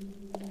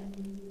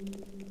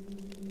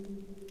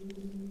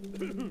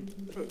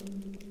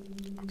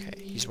 Okay,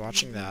 he's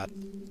watching that.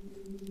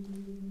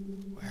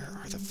 Where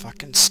are the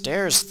fucking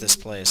stairs to this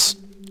place?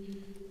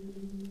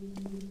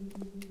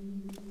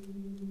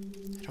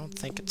 I don't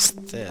think it's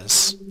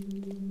this.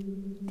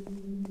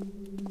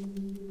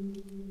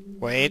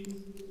 Wait.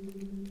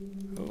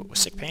 Oh,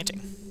 sick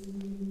painting.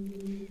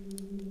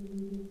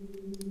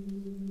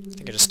 I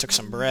think I just took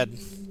some bread.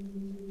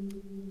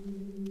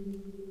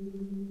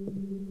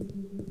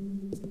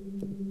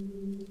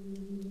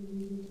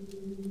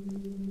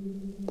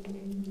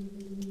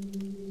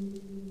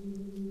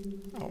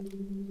 Oh.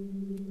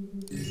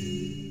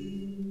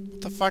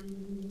 What the fuck?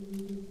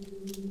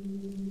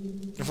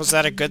 Was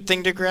that a good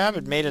thing to grab?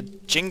 It made a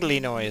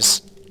jingly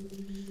noise.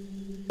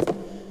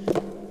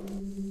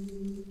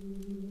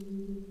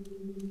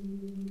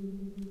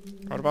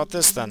 What about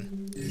this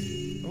then?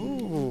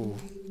 Ooh,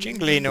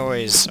 jingly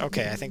noise.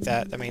 Okay, I think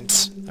that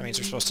means we're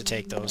supposed to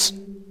take those.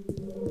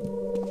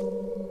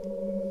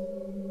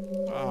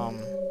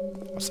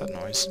 What's that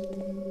noise?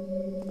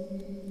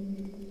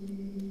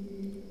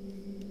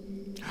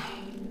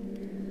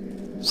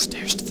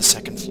 Stairs to the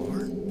second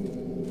floor.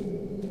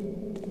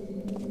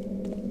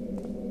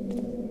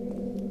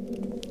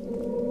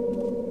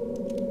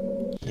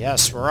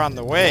 Yes, we're on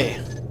the way.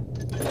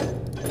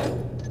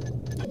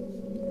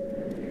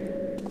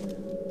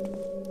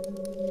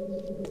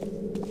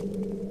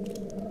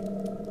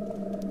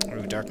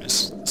 Ooh,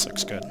 darkness. This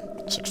looks good.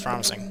 This looks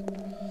promising.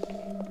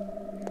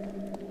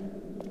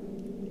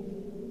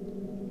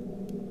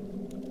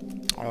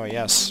 Oh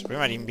yes, we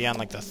might even be on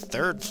like the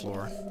third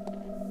floor.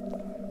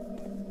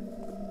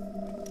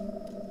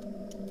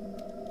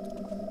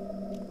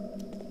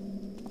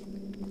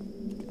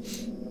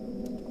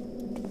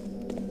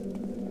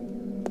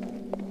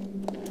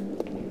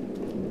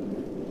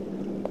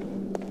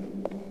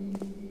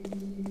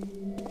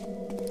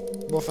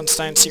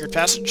 Wolfenstein's Secret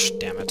Passage?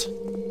 Damn it.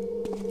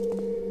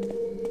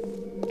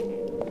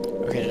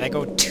 Okay, did I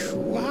go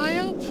too high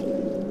up?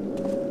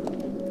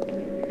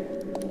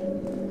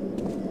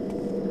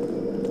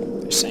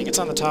 They're saying it's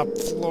on the top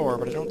floor,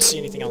 but I don't see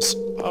anything else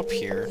up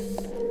here.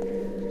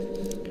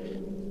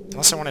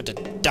 Unless I wanted to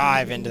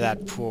dive into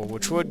that pool,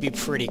 which would be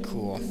pretty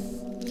cool.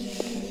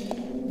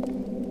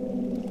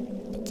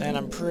 But then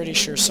I'm pretty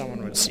sure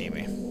someone would see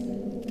me.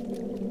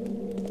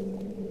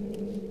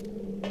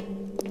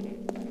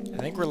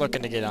 I think we're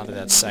looking to get onto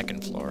that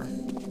second floor.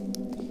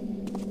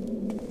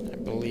 I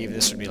believe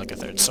this would be like a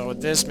third. So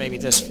this, maybe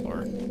this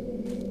floor.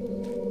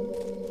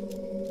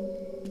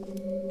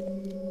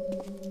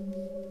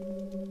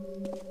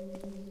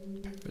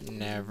 But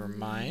never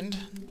mind.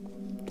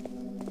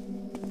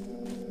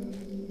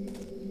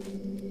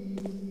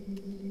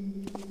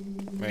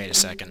 Wait a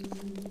second.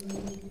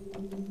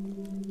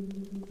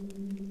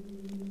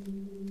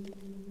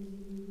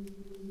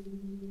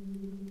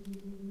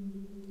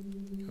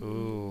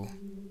 Ooh.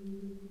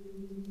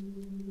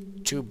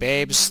 Two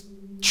babes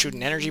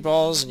shooting energy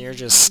balls, and you're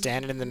just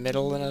standing in the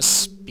middle in a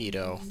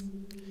Speedo.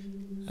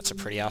 That's a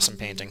pretty awesome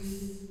painting.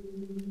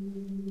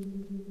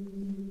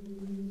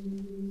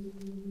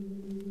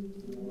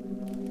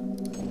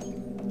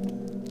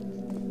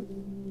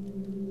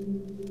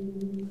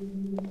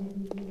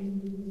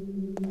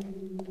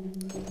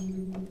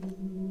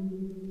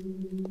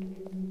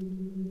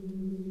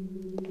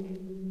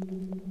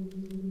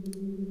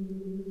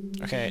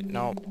 Okay,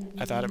 no.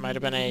 I thought it might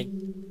have been a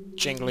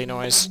jingly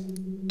noise.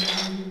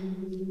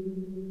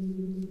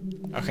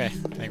 Okay, I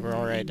think we're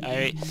alright.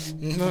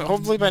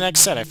 Hopefully by next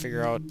set I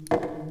figure out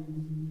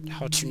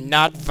how to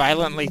not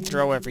violently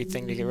throw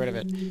everything to get rid of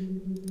it.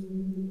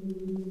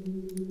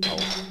 Oh.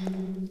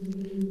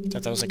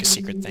 Thought that was like a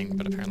secret thing,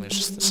 but apparently it's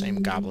just the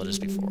same goblet as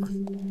before.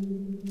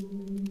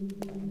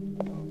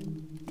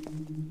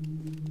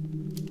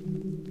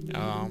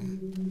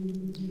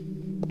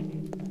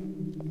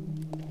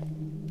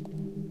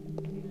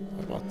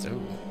 What about the...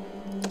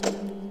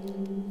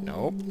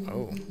 Nope.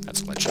 Oh,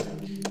 that's glitchy.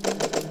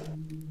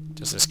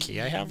 Does this key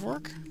I have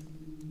work?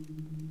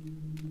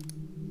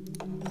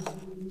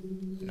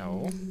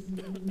 No.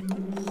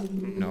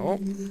 No.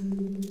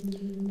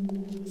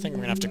 I think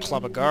we're gonna have to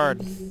club a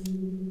guard.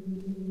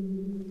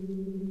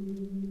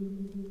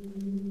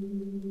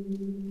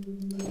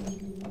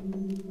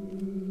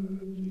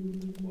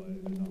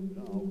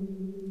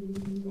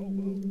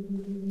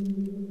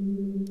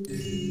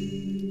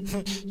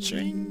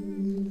 Ching.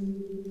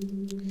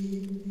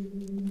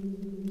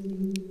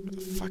 What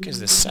the fuck is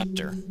this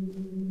scepter?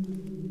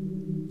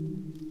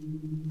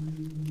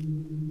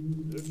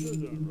 This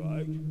isn't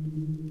right.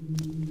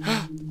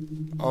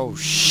 Oh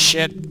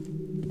shit.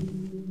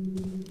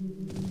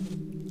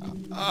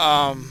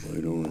 I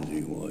don't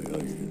see why I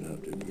should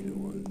have to be the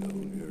one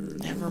down here.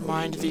 Never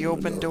mind the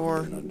open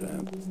door.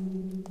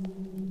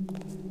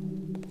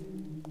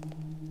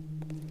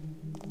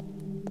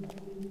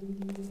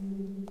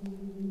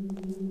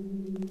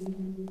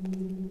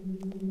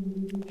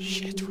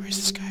 Shit, where is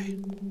this guy?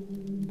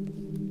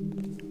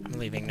 I'm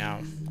leaving now.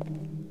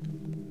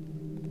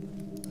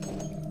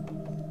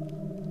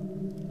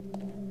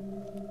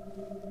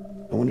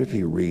 I wonder if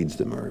he reads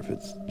them or if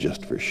it's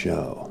just for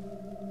show.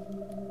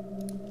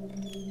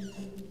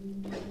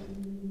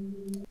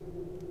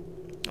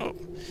 Oh.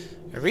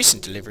 A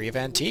recent delivery of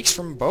antiques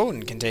from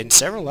Bone contained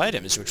several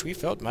items which we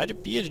felt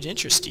might be of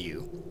interest to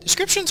you.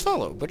 Descriptions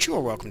follow, but you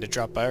are welcome to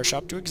drop by our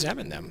shop to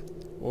examine them.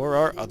 Or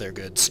our other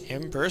goods,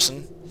 in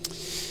person.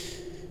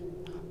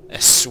 A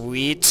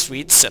sweet,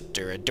 sweet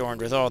scepter adorned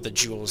with all the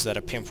jewels that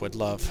a pimp would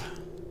love.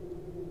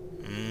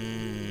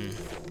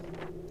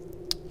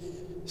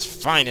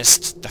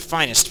 The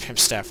finest pimp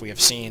staff we have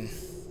seen.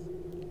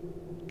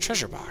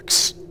 Treasure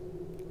box.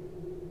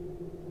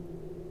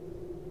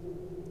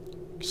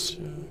 So...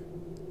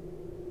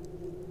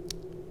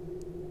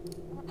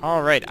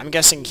 Alright, I'm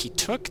guessing he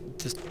took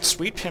the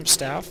sweet pimp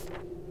staff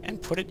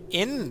and put it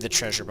in the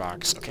treasure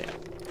box. Okay.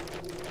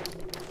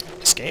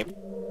 Escape?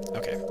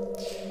 Okay.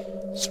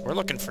 So we're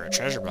looking for a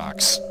treasure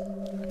box.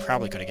 I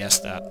probably could have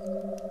guessed that.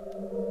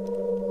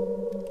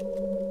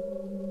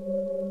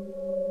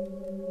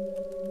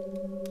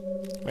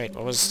 Wait,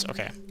 what was...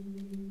 okay.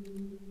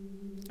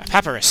 A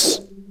papyrus!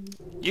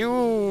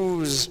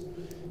 Use!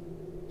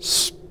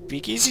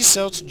 Speakeasy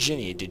Selt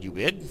Ginny, did you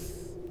bid?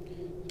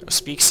 Oh,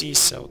 Speakeasy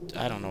Selt...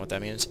 I don't know what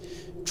that means.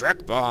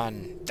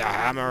 Drekbon! The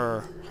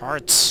Hammer!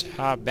 Hearts!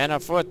 Ha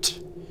Benefoot!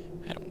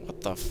 I don't...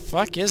 what the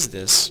fuck is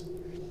this?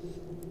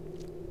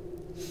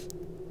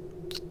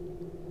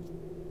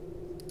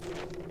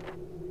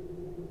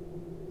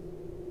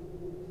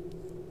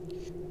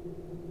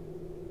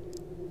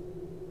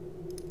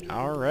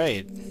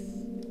 Alright.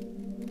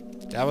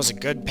 That was a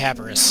good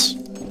papyrus.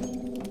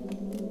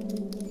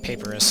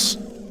 Papyrus.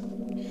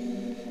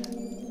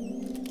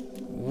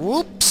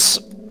 Whoops!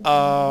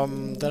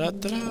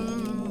 Da-da-da-da,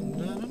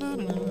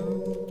 da-da-da-da.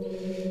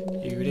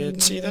 You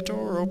didn't see that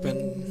door open.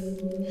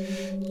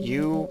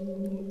 You...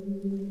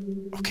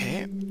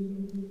 okay.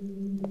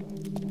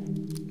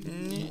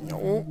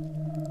 No.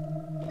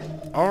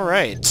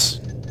 Alright.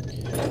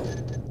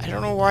 I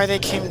don't know why they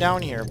came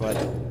down here, but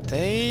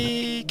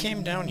they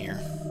came down here.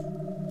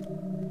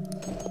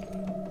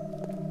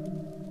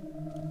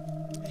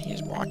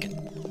 He's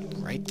walking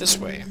right this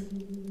way.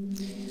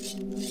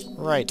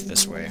 Right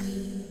this way.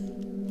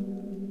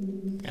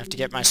 I have to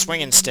get my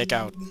swinging stick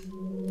out.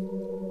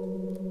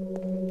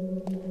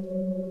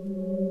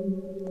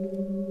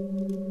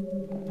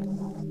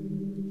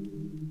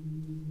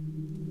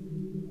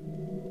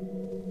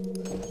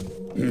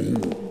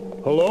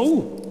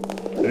 Hello?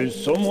 Is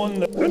someone...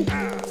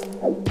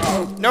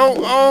 No!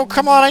 Oh,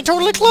 come on! I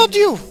totally clubbed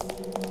you!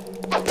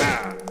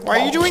 Why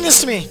are you doing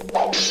this to me?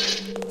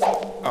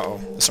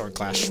 Uh-oh. The sword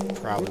clash.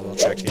 Probably will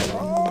attract the other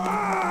one.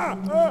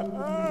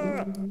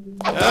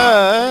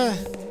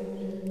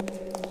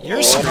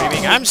 You're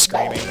screaming. I'm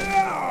screaming.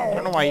 I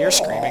don't know why you're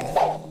screaming.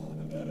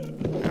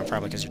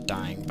 Probably because you're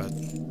dying, but... I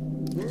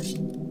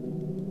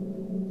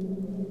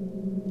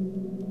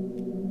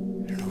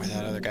don't know where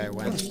that other guy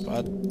went,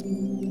 but...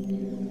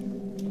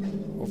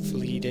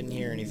 hopefully he didn't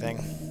hear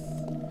anything.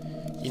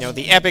 You know,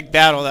 the epic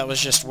battle that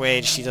was just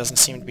waged, he doesn't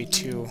seem to be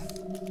too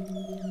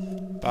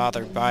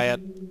bothered by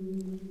it.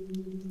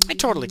 I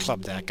totally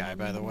clubbed that guy,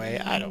 by the way.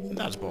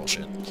 That was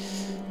bullshit.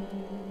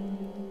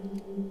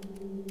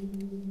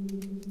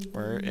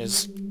 Where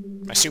is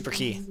my super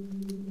key?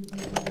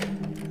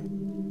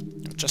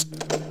 Just...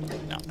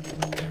 no.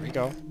 There we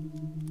go.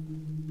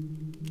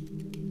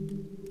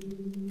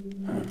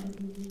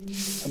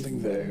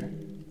 Something there.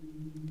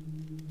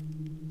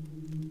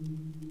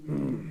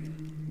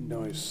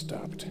 Noise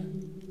stopped.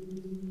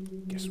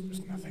 Guess it was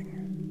nothing.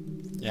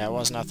 Yeah, it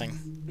was nothing.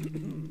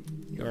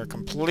 You are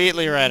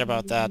completely right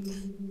about that.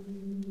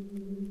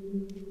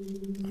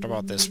 What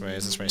about this way?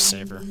 Is this way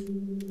safer?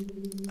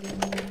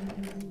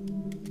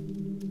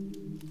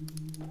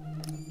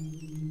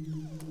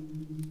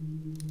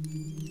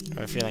 I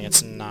have a feeling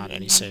it's not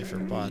any safer,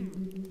 but...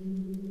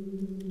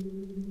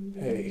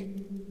 Hey,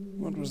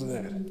 what was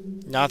that?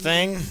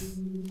 nothing?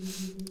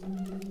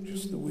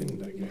 Just the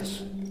wind, I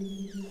guess.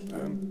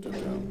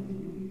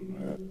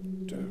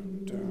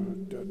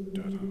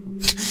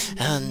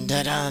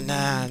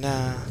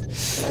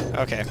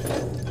 Okay.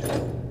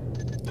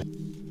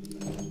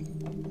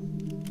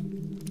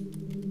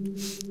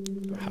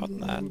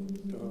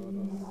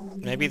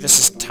 Maybe this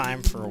is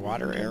time for a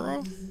water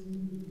arrow?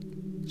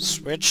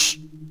 Switch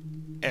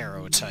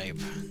arrow type.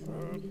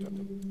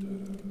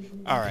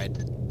 Alright.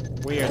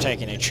 We are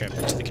taking a trip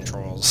to the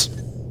controls.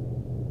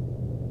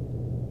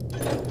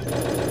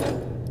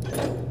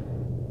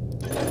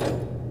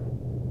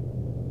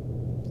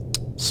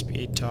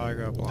 Speed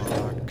toggle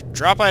block.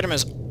 Drop item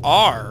is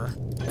R.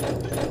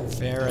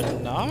 Fair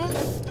enough?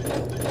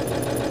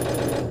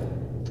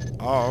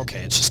 Oh,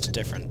 okay, it's just a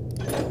different...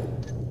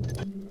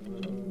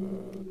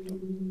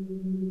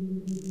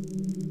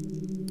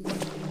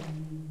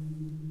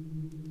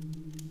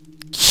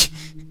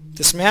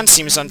 This man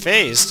seems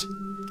unfazed.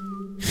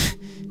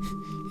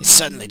 It's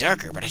suddenly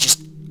darker, but I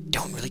just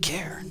don't really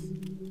care.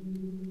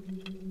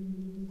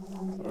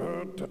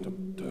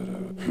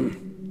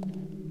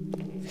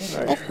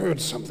 I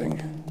heard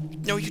something.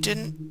 No, you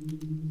didn't.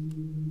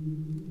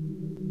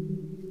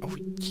 Oh,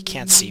 you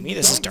can't see me?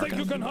 This is dark Don't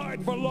think enough. you can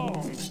hide for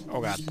long.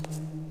 Oh, God.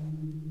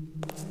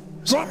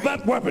 Drop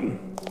that weapon.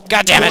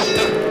 God damn it!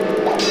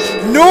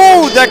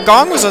 No! That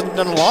gong was an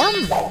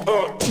alarm?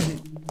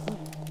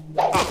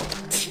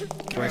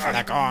 Get away from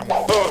that gong.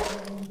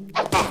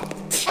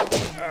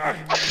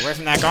 Get away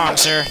from that gong,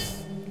 sir.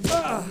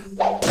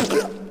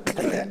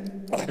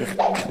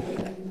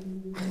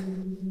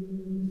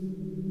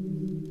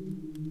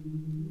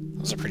 That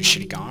was a pretty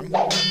shitty gong.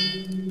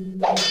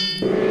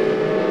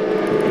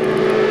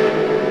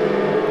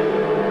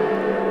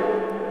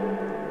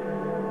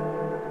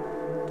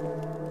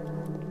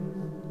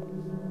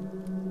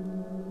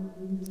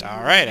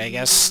 Alright, I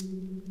guess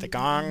the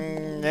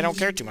gong they don't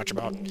care too much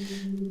about.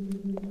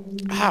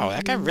 Ow,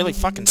 that guy really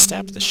fucking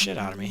stabbed the shit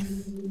out of me.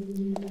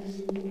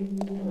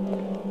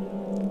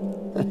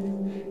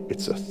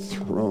 It's a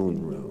throne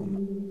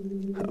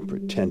room. How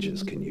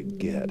pretentious can you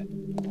get?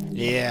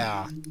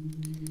 Yeah.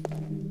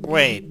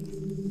 Wait.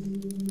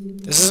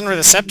 This isn't where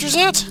the scepter's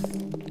at?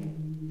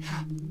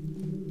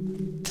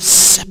 The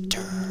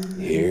scepter.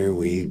 Here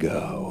we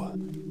go.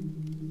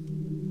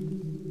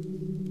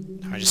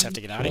 Now I just have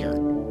to get out of here.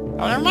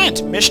 Oh, never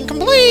mind. Mission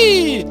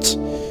complete!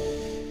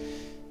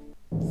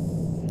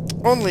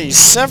 Only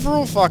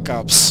several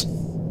fuck-ups.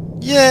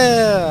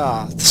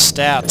 Yeah! The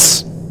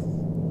stats.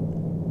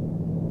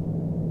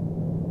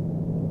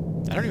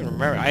 I don't even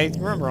remember. I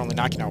remember only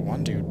knocking out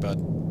one dude, but...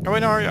 Oh,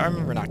 wait, no, I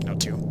remember knocking out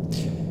two.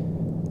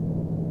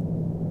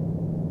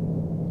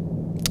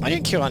 I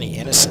didn't kill any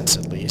innocents,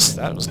 at least.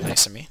 That was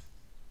nice of me.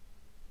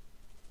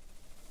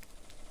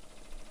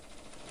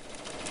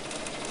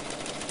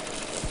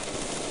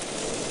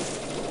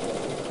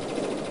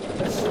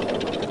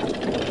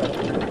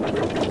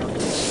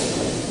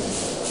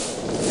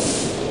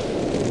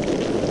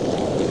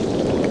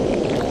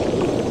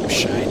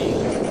 Shiny.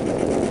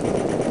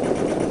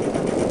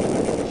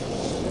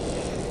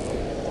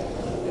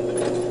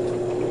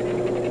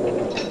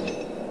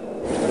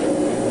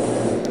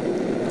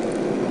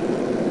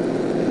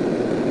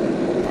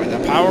 By the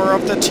power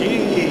of the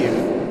tea.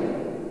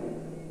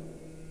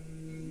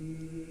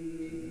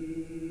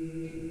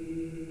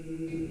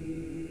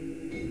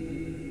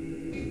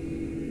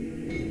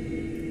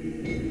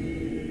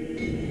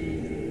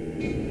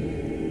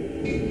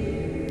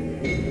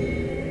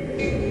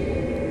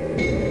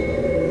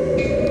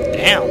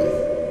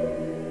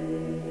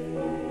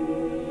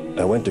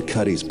 I went to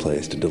Cuddy's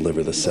place to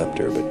deliver the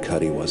scepter, but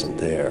Cuddy wasn't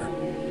there.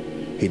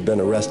 He'd been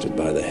arrested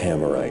by the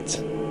Hammerites.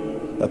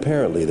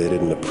 Apparently they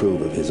didn't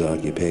approve of his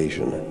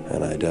occupation,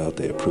 and I doubt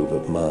they approve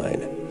of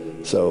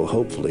mine. So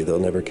hopefully they'll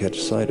never catch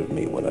sight of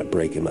me when I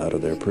break him out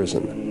of their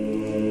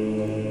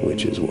prison.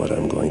 Which is what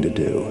I'm going to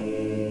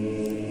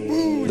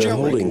do. They're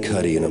holding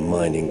Cuddy in a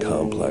mining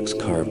complex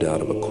carved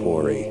out of a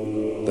quarry.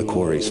 The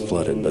quarry's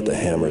flooded, but the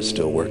Hammers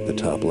still work the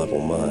top-level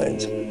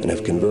mines and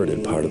have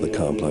converted part of the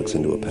complex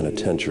into a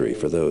penitentiary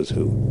for those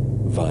who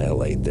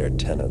violate their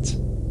tenets.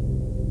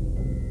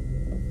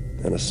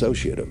 An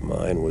associate of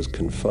mine was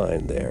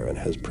confined there and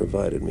has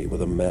provided me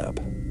with a map.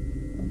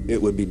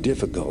 It would be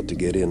difficult to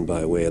get in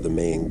by way of the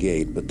main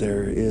gate, but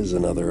there is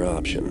another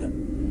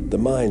option. The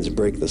mines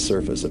break the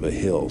surface of a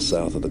hill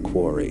south of the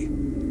quarry.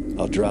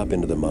 I'll drop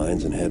into the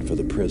mines and head for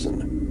the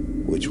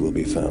prison, which will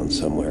be found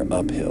somewhere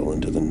uphill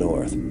and to the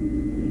north.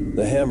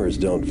 The Hammers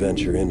don't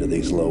venture into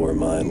these lower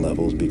mine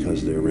levels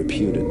because they're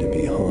reputed to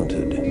be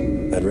haunted.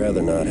 I'd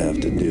rather not have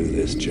to do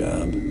this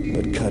job,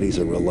 but Cuddy's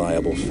a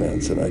reliable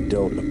fence, and I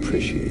don't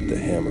appreciate the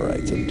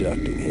Hammerites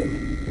abducting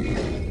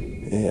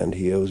him. And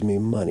he owes me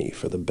money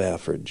for the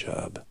Bafford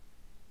job.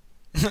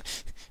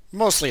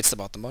 Mostly it's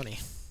about the money.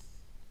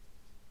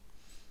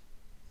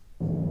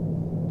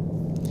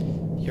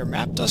 Your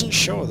map doesn't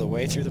show the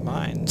way through the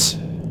mines.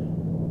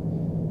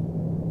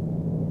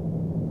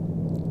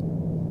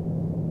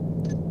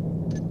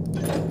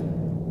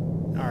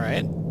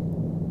 Alright.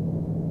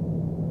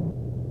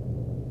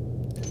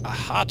 A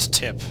hot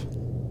tip.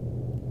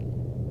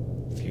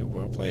 View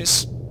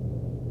workplace.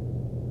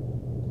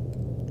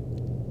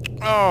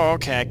 Oh,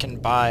 okay, I can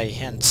buy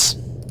hints.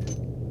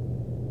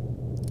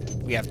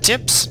 We have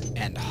tips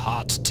and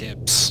hot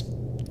tips.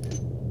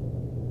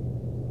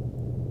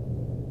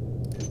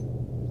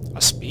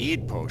 A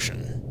speed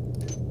potion.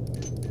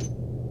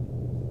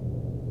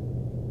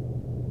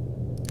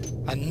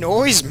 A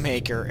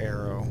noisemaker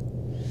arrow.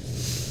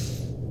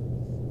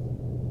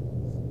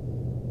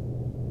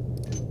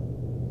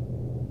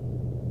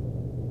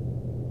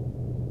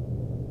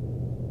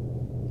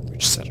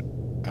 Which set it?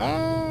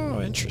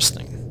 Oh,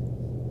 interesting.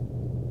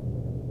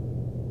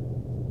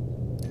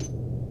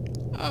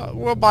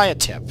 We'll buy a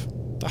tip.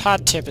 The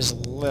hot tip is a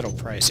little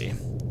pricey.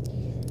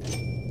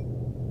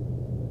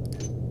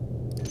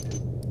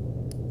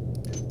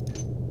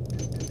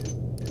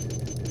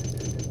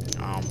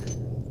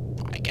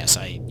 I guess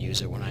I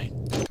use it when I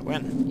go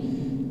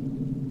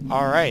in.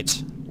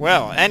 Alright.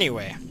 Well,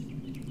 anyway.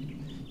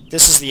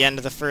 This is the end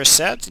of the first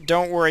set.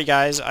 Don't worry,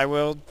 guys.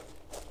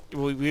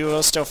 We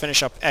will still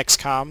finish up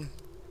XCOM,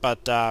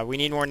 but we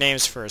need more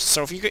names first.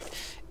 So if you could,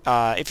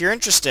 if you're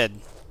interested,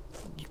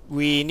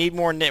 we need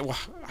more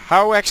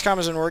how XCOM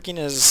has been working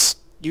is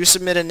you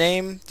submit a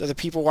name, the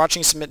people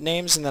watching submit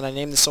names, and then I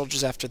name the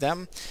soldiers after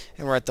them,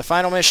 and we're at the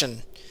final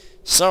mission.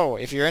 So,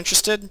 if you're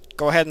interested,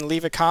 go ahead and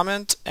leave a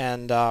comment,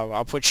 and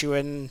I'll put you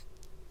in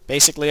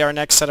basically our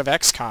next set of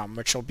XCOM,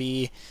 which will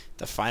be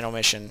the final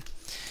mission.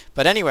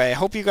 But anyway, I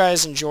hope you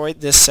guys enjoyed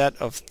this set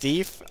of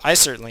Thief. I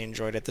certainly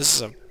enjoyed it. This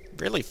is a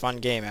really fun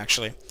game,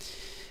 actually.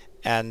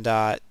 And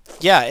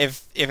yeah,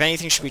 if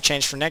anything should be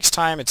changed for next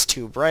time, it's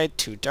too bright,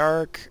 too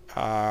dark,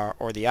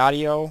 or the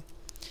audio,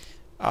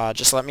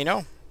 just let me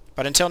know.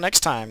 But until next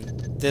time,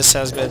 this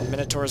has been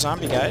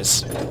MinotaurZombie,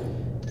 guys,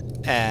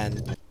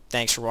 and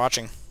thanks for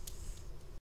watching.